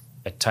a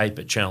tape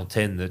at Channel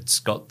 10 that's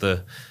got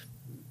the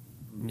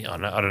 – I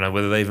don't know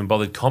whether they even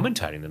bothered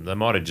commentating them. They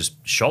might have just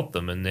shot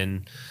them and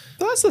then –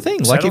 That's the thing.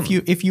 Like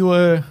if you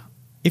were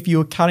if you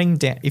were cutting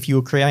down, if you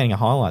were creating a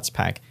highlights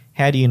pack,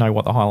 how do you know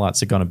what the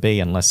highlights are going to be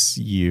unless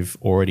you've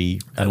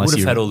already unless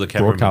you're had all the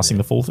cameramen broadcasting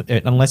there. the full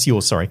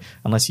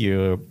unless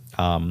you're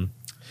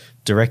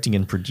directing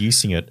and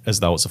producing it as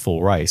though it's a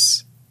full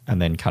race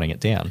and then cutting it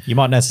down. You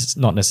might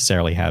not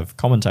necessarily have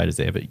commentators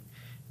there, but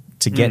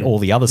to get all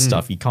the other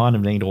stuff, you kind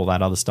of need all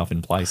that other stuff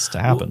in place to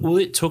happen. Well,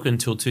 it took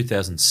until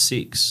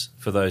 2006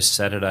 for those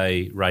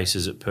Saturday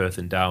races at Perth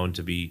and Darwin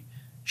to be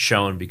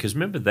shown, because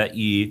remember that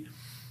year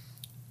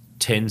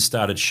 10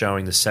 started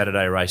showing the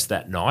Saturday race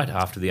that night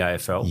after the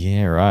AFL.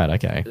 Yeah, right.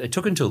 Okay. It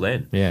took until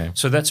then. Yeah.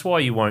 So that's why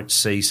you won't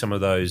see some of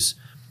those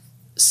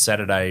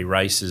Saturday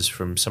races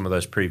from some of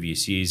those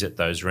previous years at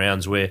those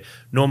rounds, where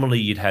normally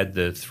you'd had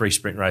the 3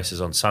 sprint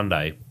races on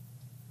Sunday,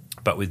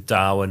 but with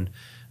Darwin...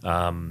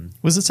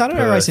 was the Saturday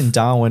Perth. race in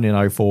Darwin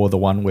in 04 the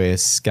one where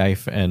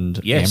Scaife and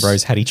Yes.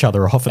 Ambrose had each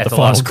other off at the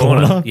final last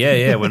corner?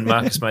 Yeah, when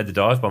Marcus made the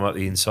dive bomb up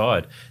the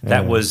inside.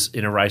 That was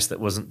in a race that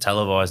wasn't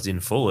televised in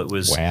full. It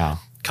was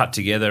cut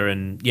together,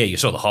 and you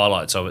saw the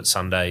highlights of it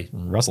Sunday.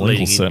 Russell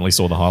Ingles certainly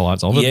saw the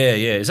highlights of it.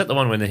 Yeah. Is that the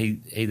one when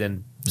he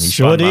then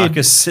sure did.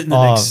 Marcus in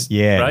the next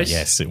race?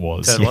 Yes, it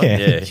was. Turn one?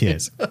 Yeah.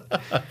 Yes.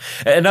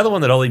 Another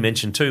one that Ollie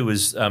mentioned too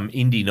was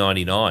Indy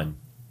 99,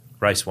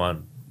 race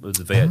 1 with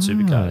the V8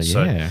 Supercars.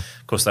 So,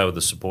 of course, they were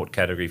the support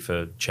category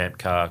for Champ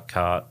Car,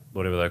 Kart,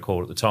 whatever they called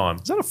it at the time.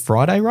 Is that a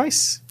Friday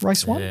race?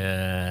 Race 1?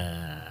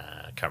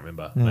 Yeah, I can't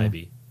remember.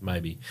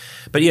 Maybe.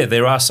 But yeah,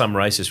 there are some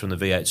races from the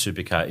V8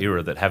 Supercar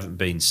era that haven't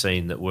been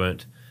seen, that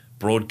weren't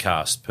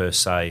broadcast per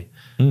se,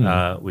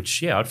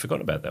 which, I'd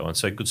forgotten about that one.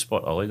 So good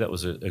spot, Ollie. That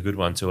was a good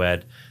one to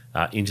add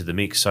into the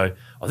mix. So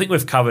I think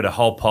we've covered a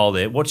whole pile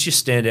there. What's your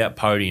standout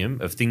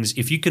podium of things?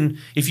 If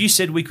you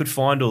said we could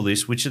find all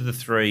this, which of the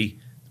 3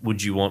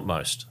 would you want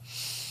most?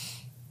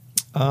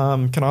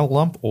 Can I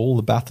lump all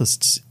the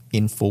Bathursts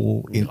in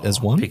full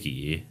as one? Pick a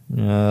year.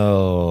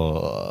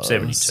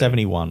 72.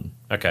 71.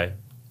 Okay.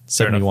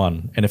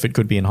 71. And if it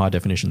could be in high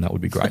definition, that would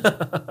be great.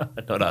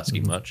 Not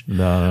asking much.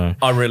 No.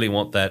 I really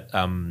want that.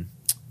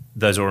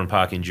 Those Oran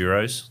Park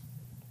Enduros.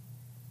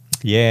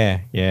 Yeah.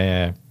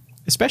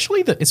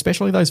 Especially those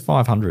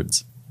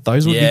 500s.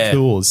 Those would be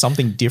cool.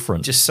 Something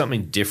different. Just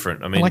something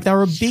different. I mean, they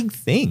were a big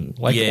thing.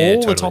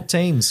 The top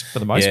teams, for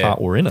the most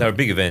part, were in it. They were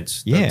big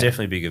events. They were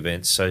definitely big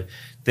events. So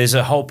there's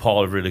a whole pile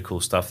of really cool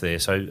stuff there.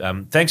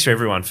 So thanks for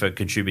everyone for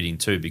contributing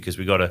too, because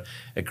we got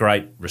a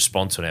great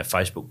response on our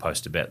Facebook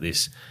post about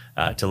this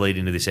to lead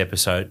into this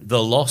episode.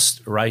 The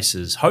lost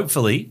races.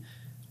 Hopefully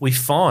we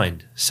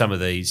find some of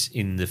these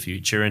in the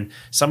future, and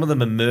some of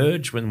them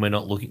emerge when we're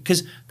not looking,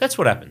 because that's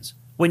what happens.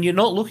 When you're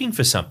not looking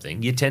for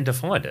something, you tend to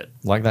find it.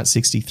 Like that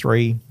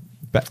 63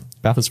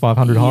 Bathurst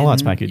 500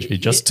 highlights package. It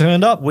just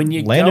turned up, when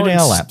you landed go in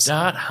our and laps.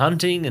 Start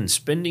hunting and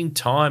spending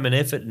time and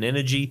effort and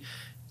energy,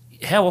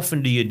 how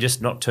often do you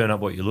just not turn up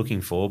what you're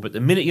looking for? But the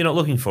minute you're not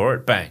looking for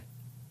it, bang,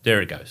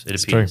 there it goes.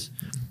 It appears.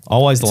 True.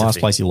 Always the last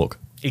place you look.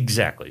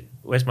 Exactly.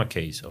 Where's my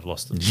keys? I've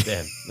lost them.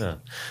 Damn. No.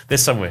 They're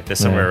somewhere.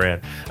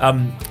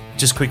 around.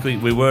 Just quickly,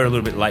 we were a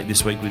little bit late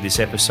this week with this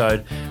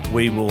episode.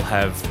 We will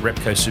have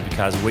Repco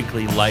Supercars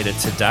Weekly later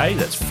today.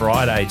 That's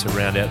Friday to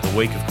round out the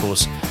week. Of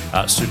course,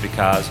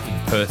 Supercars in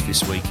Perth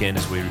this weekend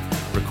as we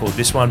record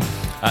this one.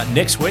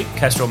 Next week,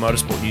 Castrol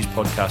Motorsport News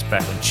Podcast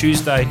back on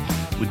Tuesday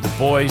with the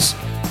boys.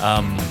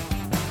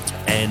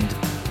 And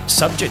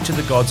subject to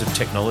the gods of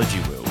technology,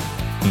 Will,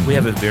 we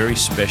have a very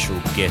special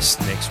guest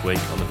next week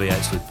on the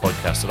V8 Sleuth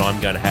podcast that I'm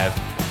going to have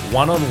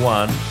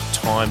one-on-one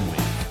time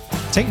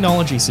with.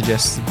 Technology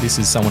suggests that this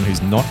is someone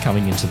who's not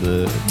coming into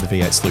the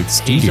V8 Sleuth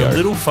studio. He's a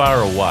little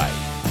far away.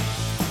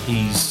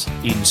 He's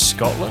in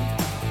Scotland.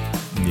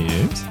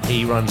 Yes.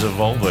 He runs a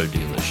Volvo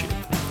dealership.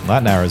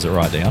 That narrows it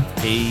right down.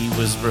 He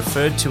was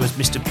referred to as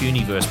Mr.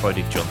 Punyverse by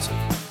Dick Johnson.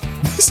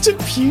 Mr.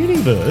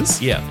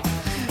 Punyverse? Yeah.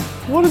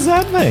 What does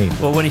that mean?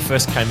 Well, when he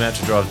first came out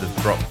to drive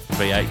the Brock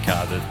V8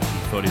 car, he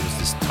thought he was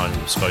this tiny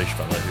little Scottish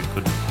fellow who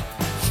couldn't,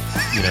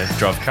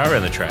 drive a car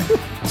around the track.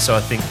 So I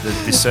think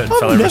that this certain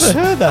fellow...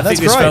 heard that. I think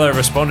this fellow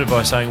responded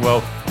by saying,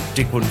 well,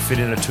 Dick wouldn't fit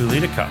in a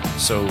 2-litre car,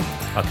 so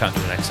I can't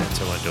do an accent,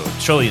 so I won't do it.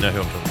 Surely you know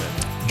who I'm talking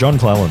about. John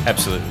Clellan.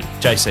 Absolutely.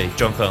 JC,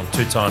 John Clellan,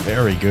 2-time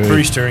Very good.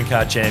 British touring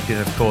car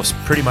champion, of course,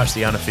 pretty much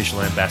the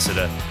unofficial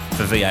ambassador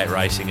for V8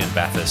 racing and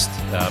Bathurst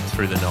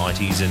through the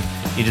 90s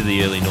and into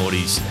the early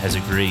noughties, has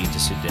agreed to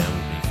sit down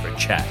with me for a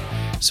chat.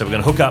 So we're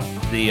going to hook up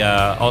the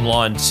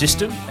online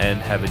system and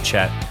have a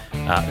chat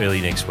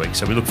early next week.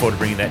 So we look forward to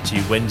bringing that to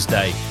you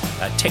Wednesday,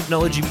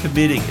 technology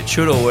permitting. It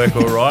should all work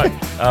all right.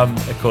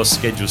 Of course,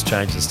 schedules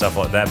change and stuff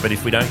like that. But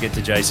if we don't get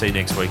to JC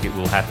next week, it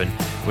will happen.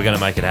 We're going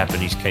to make it happen.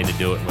 He's keen to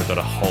do it, and we've got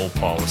a whole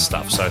pile of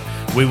stuff. So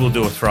we will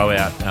do a throw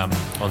out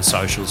on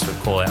socials for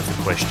call out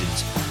for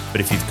questions. But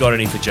if you've got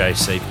any for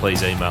JC,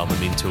 please email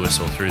them in to us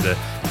or through the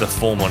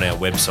form on our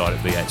website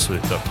at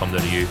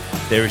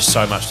v8sleuth.com.au. There is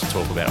so much to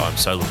talk about. I'm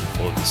so looking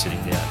forward to sitting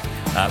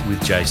down with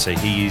JC.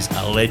 He is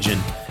a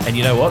legend. And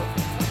you know what?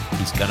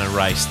 He's going to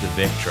race the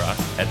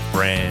Vectra at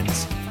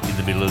Brands in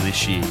the middle of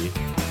this year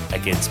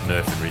against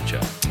Murph and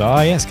Richo.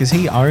 Oh, yes, because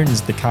he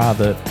owns the car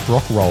that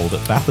Brock rolled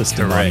at Bathurst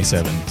in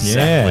 97.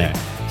 Exactly.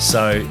 Yeah.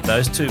 So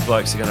those two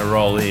blokes are going to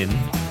roll in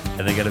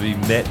and they're going to be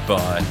met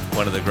by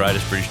one of the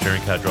greatest British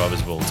touring car drivers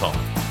of all time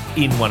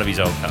in one of his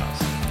old cars.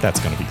 That's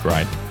going to be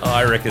great.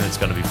 I reckon it's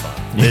going to be fun.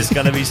 There's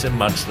going to be some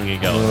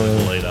mudslinging going on in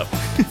the lead up.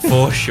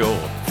 For sure.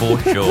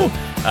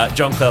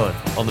 John Cleland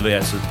on the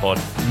V8 Sleuth Pod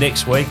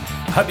next week.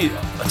 I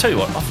tell you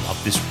what, I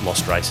love this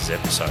Lost Races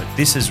episode.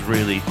 This is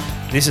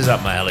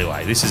up my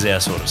alleyway. This is our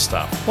sort of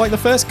stuff. Like, the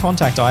first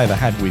contact I ever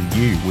had with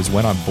you was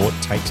when I bought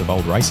tapes of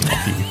old racing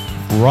off you.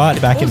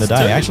 Right back in the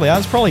day. Actually, I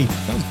was probably...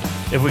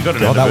 Have we got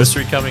an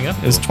anniversary coming up?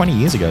 It was 20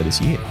 years ago this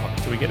year.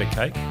 Do we get a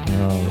cake?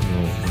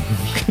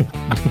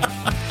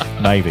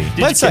 Maybe.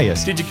 Let's say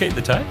yes. Did you keep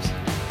the tapes?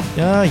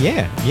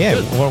 Yeah.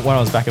 When I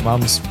was back at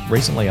Mum's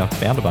recently, I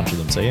found a bunch of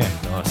them, so yeah.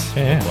 Nice.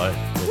 Yeah. Well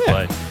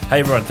played. Hey,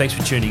 everyone, thanks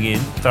for tuning in.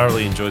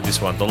 Thoroughly enjoyed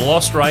this one. The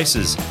Lost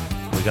Races.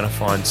 We're going to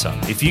find some.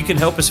 If you can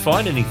help us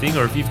find anything,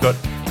 or if you've got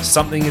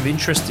something of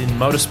interest in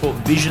motorsport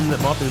vision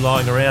that might be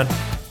lying around,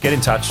 get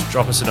in touch,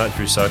 drop us a note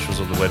through socials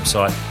or the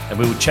website, and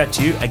we will chat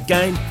to you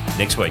again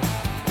next week.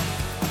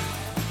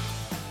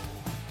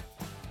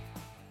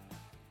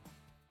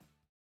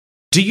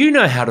 Do you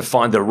know how to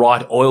find the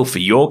right oil for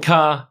your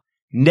car?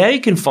 Now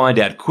you can find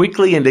out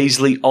quickly and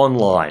easily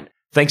online,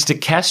 thanks to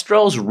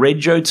Castrol's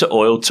Rego to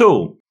Oil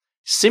tool.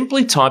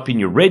 Simply type in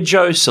your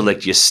Rego,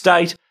 select your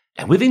state,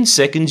 and within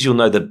seconds you'll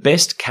know the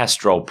best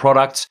Castrol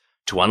products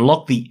to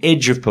unlock the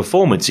edge of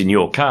performance in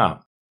your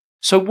car.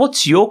 So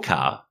what's your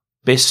car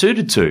best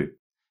suited to?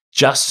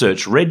 Just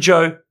search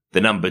Rego,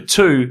 the number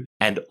 2,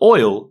 and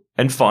oil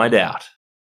and find out.